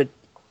it's a little bit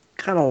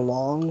kind of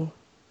long.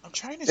 I'm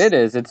trying to. It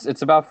is.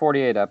 It's about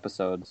 48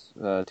 episodes,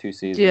 2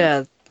 seasons.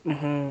 Yeah,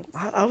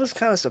 I was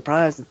kind of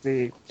surprised that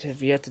they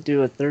have yet to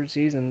do a third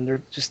season.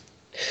 They're just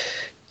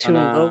too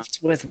involved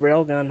with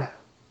Railgun.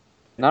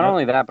 Not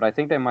only that, but I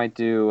think they might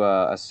do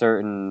a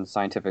certain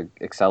scientific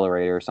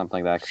accelerator or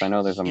something like that, because I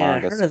know there's a Yeah, I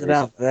manga heard series.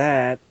 about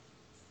that.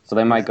 So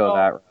they might go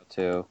that route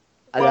too.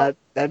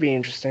 That'd be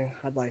interesting.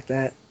 I'd like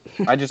that.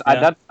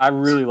 I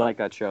really like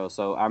that show.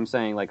 So I'm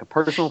saying like a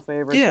personal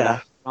favorite. Yeah. that I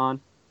put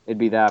on, it'd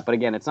be that. But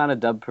again, it's not a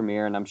dub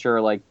premiere, and I'm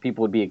sure like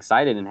people would be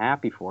excited and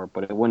happy for it,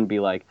 but it wouldn't be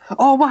like,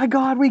 oh my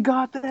god, we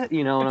got that.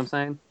 You know what I'm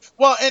saying?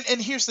 Well,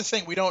 and here's the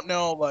thing: we don't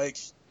know like,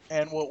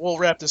 and we'll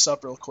wrap this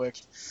up real quick.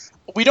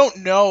 We don't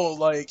know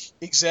like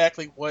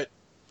exactly what,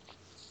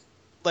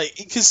 like,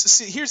 because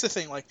here's the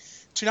thing: like,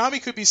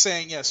 Toonami could be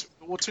saying yes.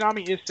 Well,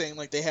 Toonami is saying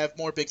like they have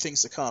more big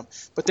things to come,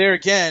 but there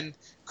again,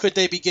 could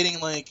they be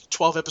getting like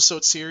 12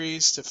 episode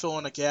series to fill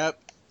in a gap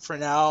for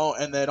now,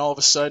 and then all of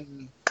a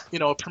sudden,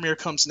 a premiere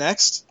comes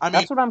next? I mean,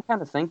 That's what I'm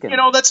kind of thinking.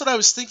 that's what I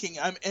was thinking.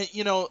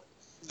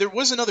 There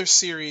was another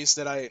series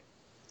that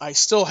I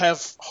still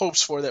have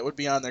hopes for that would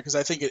be on there because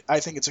I think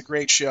it's a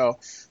great show.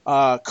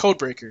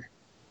 Codebreaker.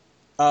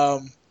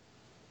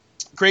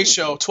 Great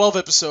show, 12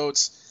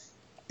 episodes.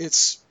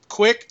 It's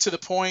quick to the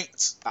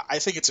point. I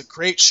think it's a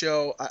great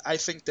show. I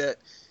think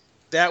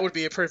that would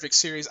be a perfect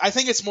series. I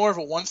think it's more of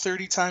a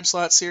 1:30 time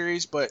slot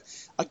series, but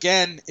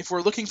again, if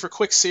we're looking for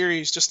quick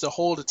series just to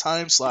hold a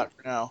time slot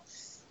for now,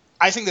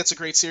 I think that's a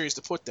great series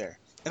to put there.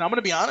 And I'm going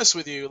to be honest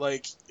with you,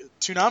 like,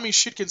 Toonami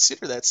should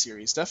consider that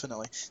series,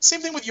 definitely.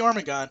 Same thing with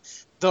Yarmagon,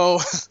 though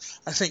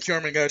I think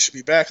Yarmagon should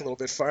be back a little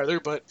bit farther,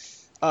 but...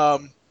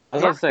 I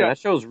was going to say, that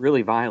show's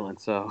really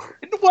violent, so...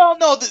 Well,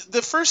 no,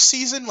 the first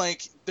season,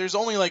 like, there's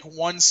only, like,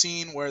 one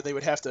scene where they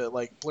would have to,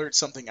 like, blurt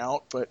something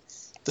out, but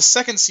the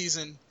second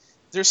season,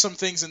 there's some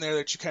things in there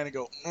that you kind of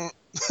go,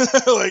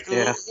 like,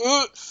 yeah.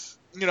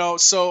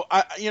 So,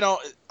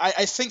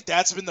 I think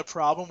that's been the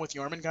problem with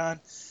Yarmagon.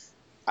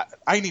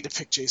 I need to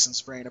pick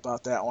Jason's brain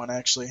about that one,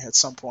 actually, at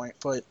some point,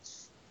 but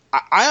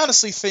I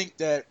honestly think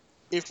that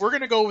if we're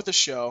going to go with the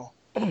show,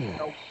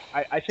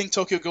 I think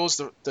Tokyo Ghoul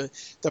is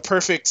the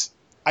perfect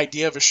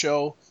idea of a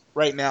show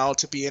right now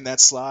to be in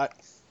that slot.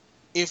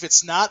 If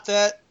it's not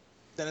that,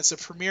 then it's a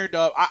premiere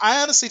dub.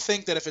 I honestly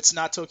think that if it's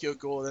not Tokyo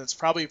Ghoul, then it's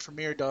probably a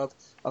premiere dub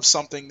of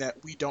something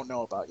that we don't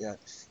know about yet.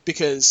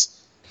 Because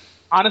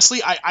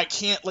honestly, I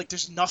can't, like,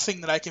 there's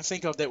nothing that I can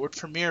think of that would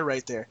premiere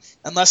right there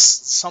unless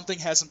something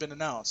hasn't been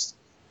announced.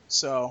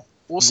 So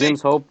we'll see.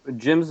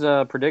 Jim's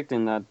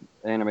predicting that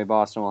Anime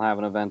Boston will have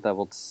an event that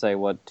will say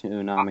what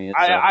Toonami is.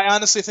 I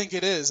honestly think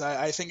it is.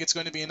 I think it's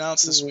going to be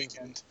announced this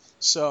weekend.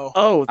 So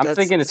I'm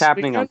thinking it's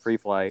happening on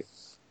Pre-Flight.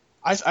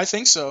 I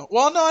think so.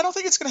 Well, no, I don't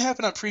think it's going to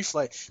happen on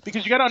Pre-Flight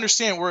because you got to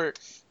understand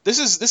this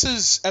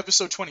is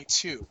episode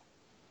 22.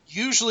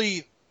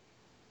 Usually,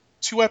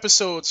 2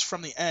 episodes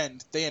from the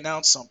end they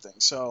announce something.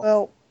 So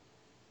well,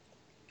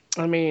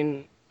 I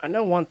mean, I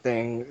know one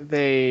thing.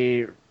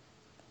 They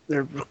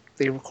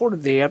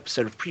recorded the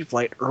episode of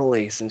Pre-Flight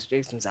early since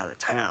Jason's out of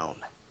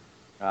town.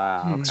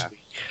 Okay.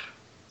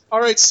 All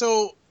right,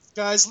 so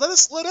guys, let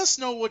us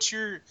know what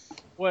your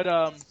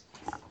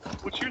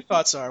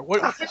thoughts are.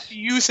 What do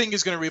you think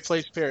is going to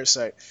replace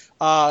Parasite?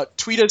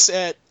 Tweet us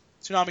at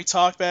Toonami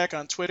Talkback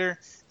on Twitter,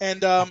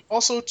 and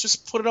also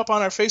just put it up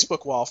on our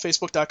Facebook wall,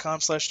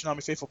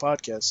 facebook.com/Toonami Faithful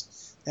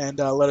Podcast, and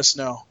let us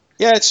know.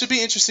 Yeah, it should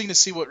be interesting to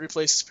see what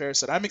replaces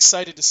Parasite. I'm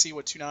excited to see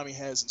what Toonami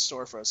has in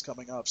store for us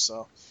coming up.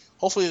 So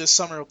hopefully this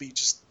summer will be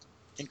just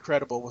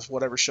incredible with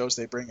whatever shows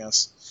they bring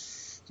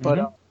us.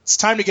 But it's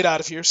time to get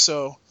out of here,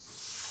 so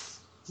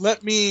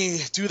let me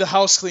do the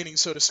house cleaning,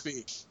 so to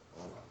speak.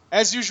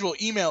 As usual,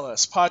 email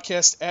us,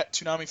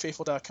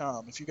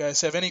 podcast@ToonamiFaithful.com. If you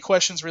guys have any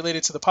questions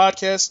related to the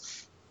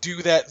podcast,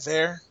 do that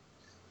there.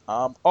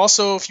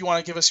 Also, if you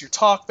want to give us your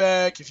talk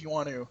back, if you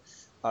want to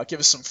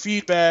give us some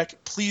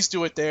feedback, please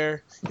do it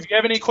there. If you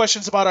have any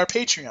questions about our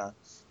Patreon,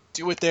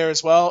 do it there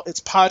as well.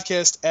 It's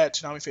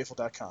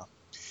podcast@ToonamiFaithful.com.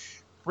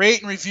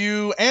 Rate and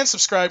review and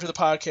subscribe to the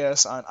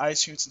podcast on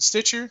iTunes and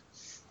Stitcher.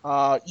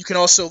 You can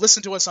also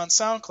listen to us on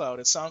SoundCloud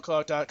at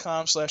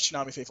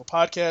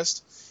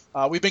soundcloud.com/ToonamiFaithfulPodcast.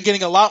 We've been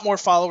getting a lot more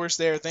followers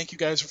there. Thank you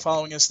guys for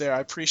following us there. I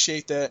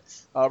appreciate that.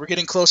 We're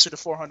getting closer to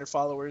 400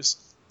 followers.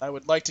 I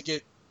would like to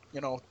get,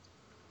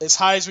 as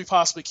high as we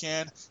possibly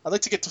can. I'd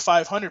like to get to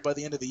 500 by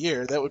the end of the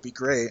year. That would be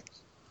great.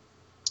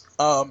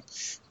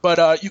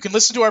 But you can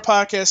listen to our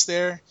podcast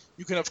there.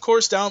 You can, of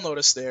course, download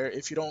us there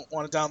if you don't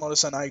want to download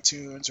us on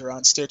iTunes or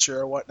on Stitcher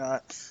or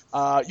whatnot.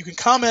 You can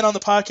comment on the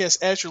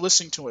podcast as you're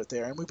listening to it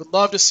there, and we would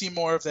love to see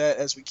more of that,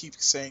 as we keep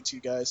saying to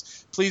you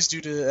guys. Please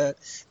do that.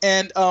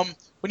 And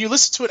when you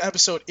listen to an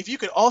episode, if you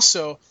could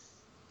also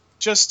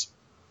just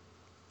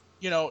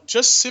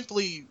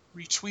simply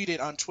retweet it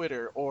on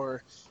Twitter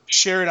or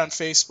share it on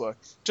Facebook.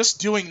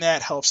 Just doing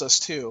that helps us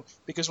too,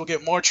 because we'll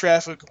get more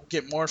traffic, we'll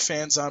get more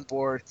fans on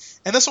board,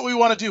 and that's what we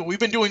want to do. We've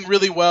been doing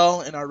really well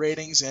in our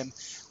ratings, and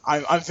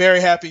I'm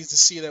very happy to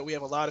see that we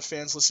have a lot of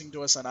fans listening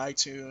to us on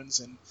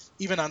iTunes and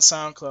even on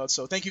SoundCloud.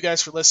 So thank you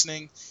guys for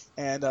listening,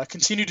 and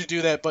continue to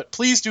do that. But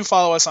please do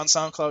follow us on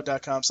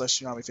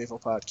SoundCloud.com/Tsunami Faithful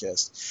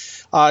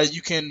Podcast.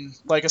 You can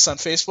like us on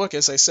Facebook,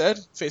 as I said,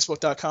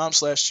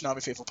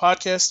 Facebook.com/Tsunami Faithful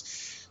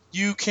Podcast.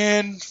 You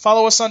can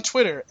follow us on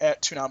Twitter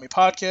at Toonami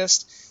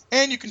Podcast.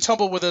 And you can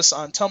tumble with us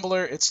on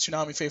Tumblr. It's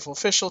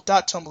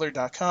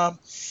ToonamiFaithfulOfficial.tumblr.com.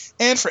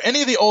 And for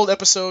any of the old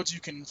episodes, you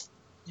can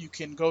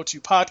go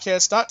to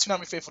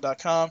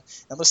podcast.toonamifaithful.com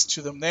and listen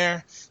to them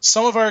there.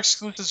 Some of our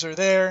exclusives are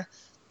there.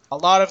 A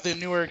lot of the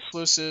newer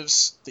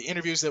exclusives, the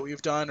interviews that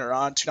we've done, are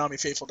on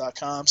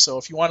ToonamiFaithful.com. So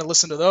if you want to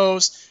listen to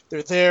those,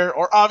 they're there.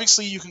 Or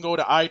obviously you can go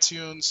to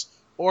iTunes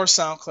or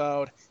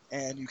SoundCloud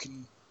and you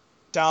can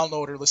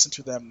download or listen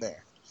to them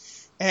there.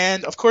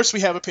 And of course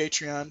we have a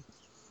Patreon.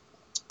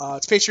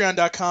 It's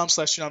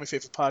patreon.com/Tsunami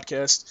Faithful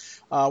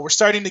Podcast. We're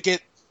starting to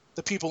get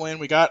the people in.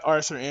 We got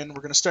Arthur in.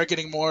 We're going to start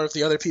getting more of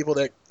the other people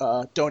that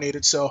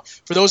donated. So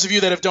for those of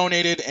you that have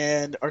donated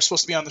and are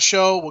supposed to be on the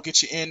show, we'll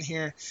get you in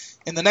here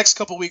in the next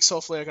couple weeks.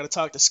 Hopefully, I got to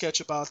talk to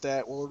Sketch about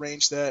that. We'll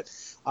arrange that.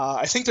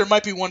 I think there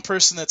might be one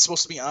person that's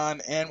supposed to be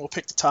on, and we'll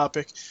pick the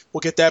topic.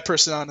 We'll get that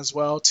person on as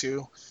well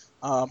too.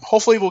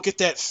 Hopefully, we'll get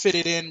that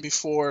fitted in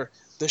before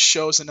the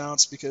show's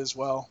announced because,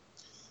 well,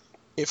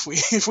 if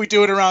we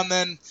do it around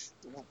then,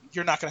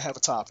 you're not going to have a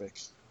topic.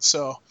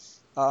 So,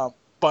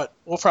 but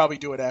we'll probably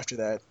do it after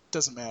that.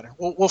 Doesn't matter.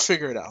 We'll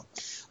figure it out.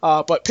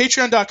 But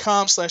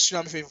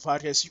patreon.com/Tsunami Faithful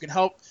Podcast. You can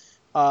help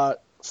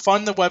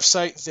fund the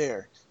website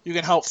there. You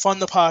can help fund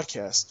the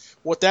podcast.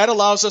 What that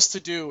allows us to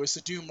do is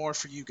to do more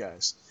for you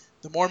guys.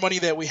 The more money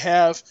that we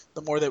have,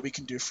 the more that we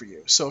can do for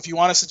you. So if you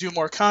want us to do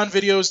more con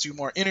videos, do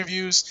more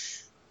interviews,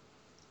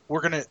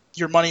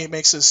 your money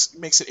makes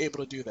it able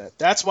to do that.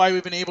 That's why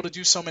we've been able to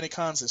do so many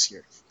cons this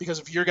year, because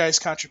of your guys'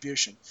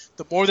 contribution.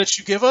 The more that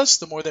you give us,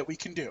 the more that we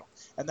can do.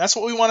 And that's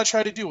what we want to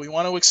try to do. We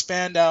want to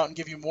expand out and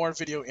give you more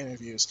video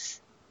interviews.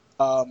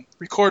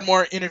 Record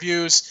more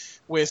interviews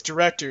with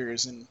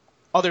directors and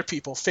other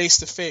people face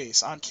to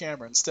face on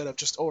camera instead of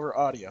just over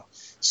audio.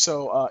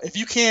 So if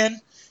you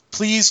can,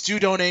 please do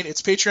donate.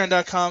 It's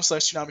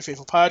patreon.com/Tsunami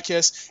Faithful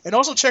Podcast. And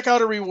also check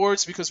out our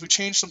rewards because we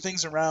changed some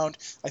things around.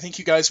 I think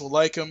you guys will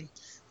like them.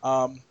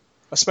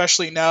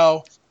 Especially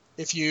now,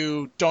 if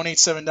you donate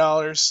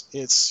 $7,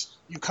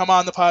 you come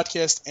on the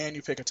podcast and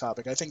you pick a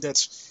topic. I think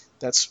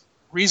that's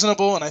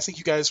reasonable, and I think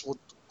you guys will.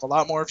 A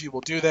lot more of you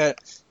will do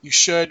that. You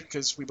should,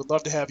 because we would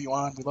love to have you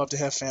on. We love to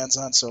have fans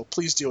on, so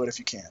please do it if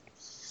you can.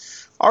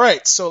 All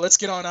right, so let's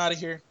get on out of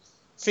here.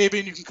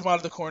 Fabian, you can come out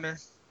of the corner.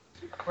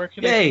 Where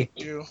can they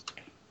find you?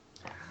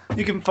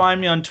 You can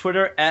find me on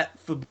Twitter at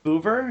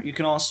Faboover. You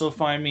can also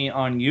find me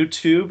on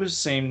YouTube,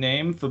 same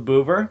name,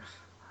 Faboover.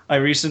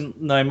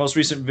 My most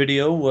recent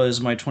video was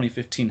my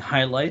 2015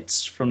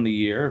 highlights from the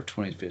year of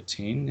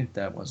 2015, if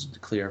that wasn't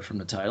clear from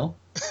the title.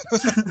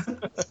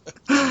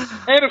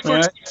 And of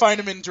course, you can find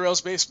him in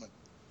Darrell's basement.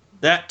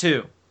 That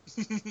too.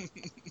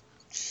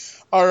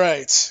 All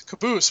right.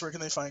 Caboose, where can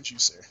they find you,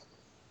 sir?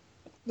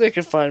 They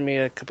can find me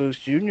at Caboose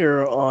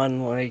Jr.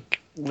 on,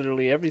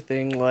 literally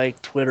everything,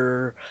 like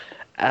Twitter,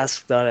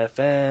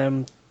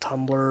 Ask.fm,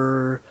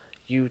 Tumblr,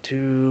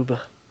 YouTube,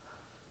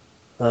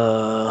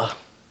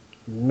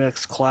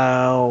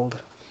 Mixcloud,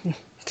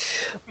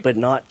 but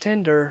not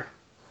Tinder.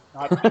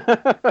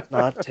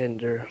 Not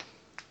Tinder.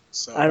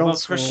 So, I don't About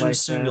swing Christian like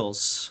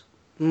singles.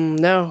 that.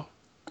 No,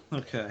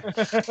 Okay.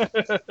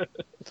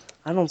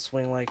 I don't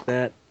swing like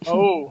that.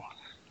 Oh,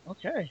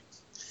 okay.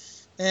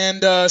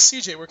 And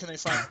CJ, where can they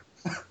find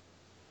you?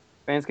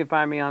 Fans can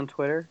find me on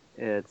Twitter.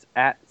 It's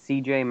at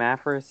CJ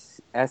Maffris,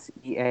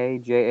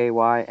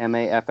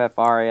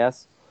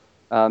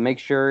 SEAJAYMAFFRAS. Make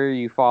sure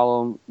you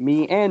follow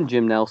me and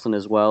Jim Nelson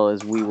as well,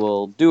 as we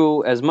will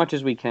do as much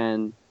as we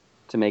can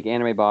to make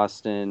Anime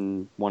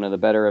Boston one of the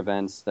better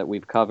events that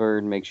we've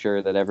covered. Make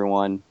sure that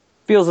everyone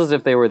feels as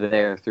if they were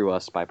there through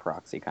us by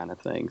proxy kind of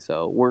thing.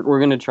 So we're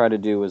going to try to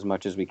do as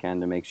much as we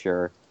can to make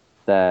sure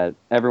that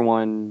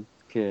everyone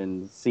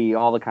can see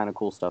all the kind of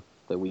cool stuff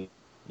that we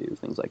do,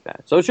 things like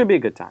that. So it should be a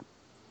good time.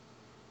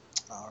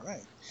 All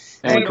right.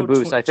 And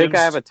Caboose, I think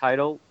I have a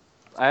title.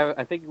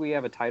 I think we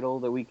have a title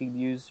that we could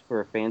use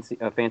for a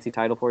fancy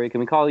title for you. Can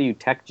we call you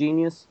Tech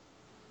Genius?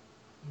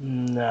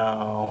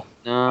 No.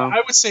 No,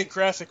 I would say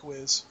Graphic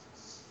Whiz.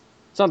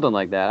 something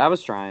like that. I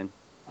was trying.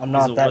 I'm He's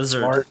not a that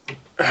wizard. smart.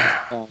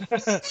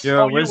 You're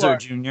Oh, a you wizard, are.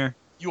 Junior.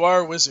 You are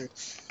a wizard.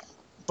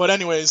 But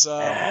anyways,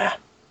 By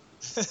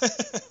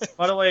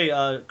the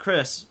way,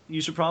 Chris,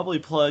 you should probably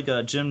plug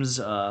Jim's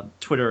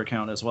Twitter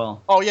account as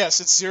well. oh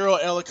yes, it's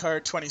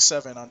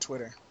 0elicard27 on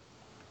Twitter.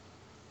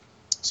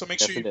 So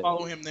make Yes, sure it you is.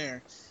 follow him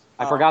there.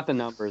 I forgot the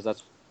numbers.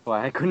 That's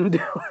why I couldn't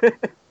do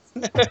it.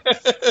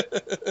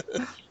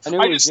 I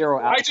knew it was zero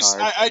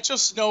Alucard. I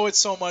just know it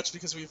so much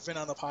because we've been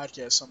on the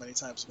podcast so many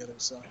times together.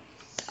 So,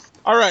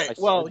 all right.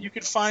 Well, you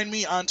can find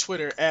me on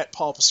Twitter at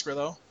Paul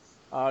Pascrillo.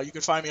 You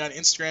can find me on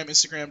Instagram,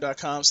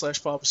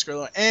 instagram.com/Paul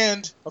Pascrillo.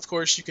 And, of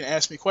course, you can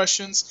ask me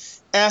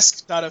questions,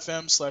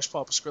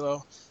 ask.fm/Paul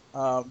Pascrillo.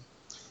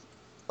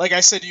 like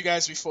I said to you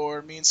guys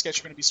before, me and Sketch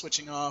are going to be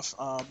switching off.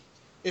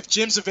 If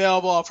Jim's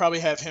available, I'll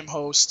probably have him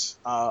host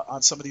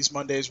on some of these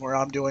Mondays where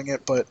I'm doing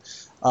it. But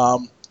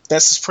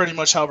that's just pretty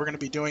much how we're going to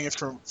be doing it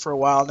for a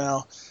while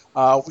now.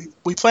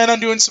 We plan on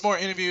doing some more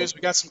interviews.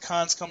 We got some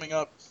cons coming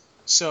up,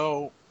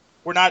 so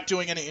we're not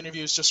doing any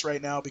interviews just right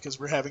now because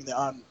we're having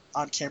the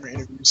on-camera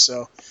interviews.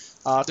 So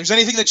if there's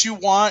anything that you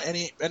want,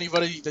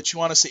 anybody that you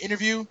want us to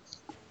interview,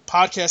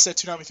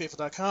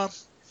 podcast@toonamifaithful.com.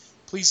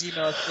 Please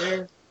email us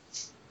there,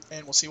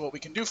 and we'll see what we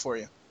can do for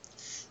you.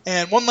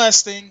 And one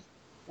last thing,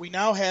 we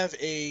now have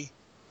a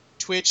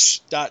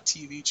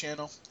twitch.tv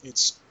channel.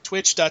 It's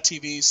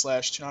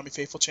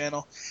twitch.tv/ToonamiFaithful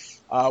channel.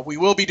 We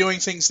will be doing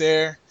things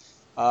there.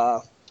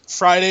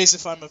 Fridays,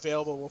 if I'm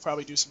available, we'll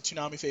probably do some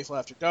Toonami Faithful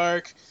After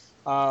Dark.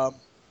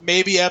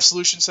 Maybe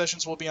Absolution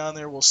Sessions will be on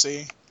there. We'll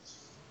see.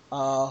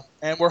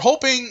 And we're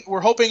hoping,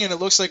 and it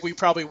looks like we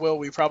probably will.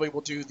 We probably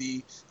will do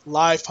the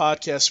live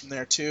podcast from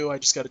there too. I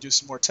just got to do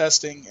some more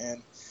testing,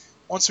 and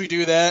once we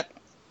do that,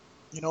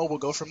 we'll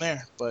go from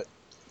there. But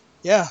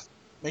yeah,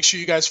 make sure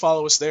you guys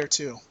follow us there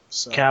too.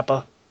 So.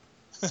 Kappa.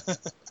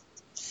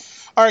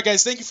 All right,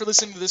 guys, thank you for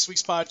listening to this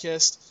week's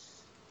podcast.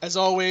 As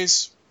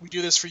always, we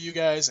do this for you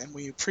guys, and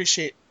we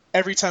appreciate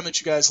every time that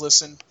you guys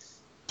listen.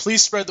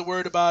 Please spread the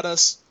word about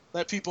us.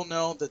 Let people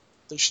know that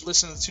they should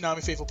listen to the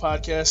Toonami Faithful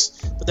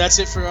podcast. But that's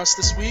it for us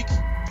this week.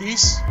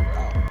 Peace. We're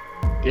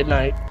out. Good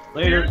night.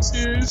 Later.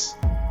 Cheers.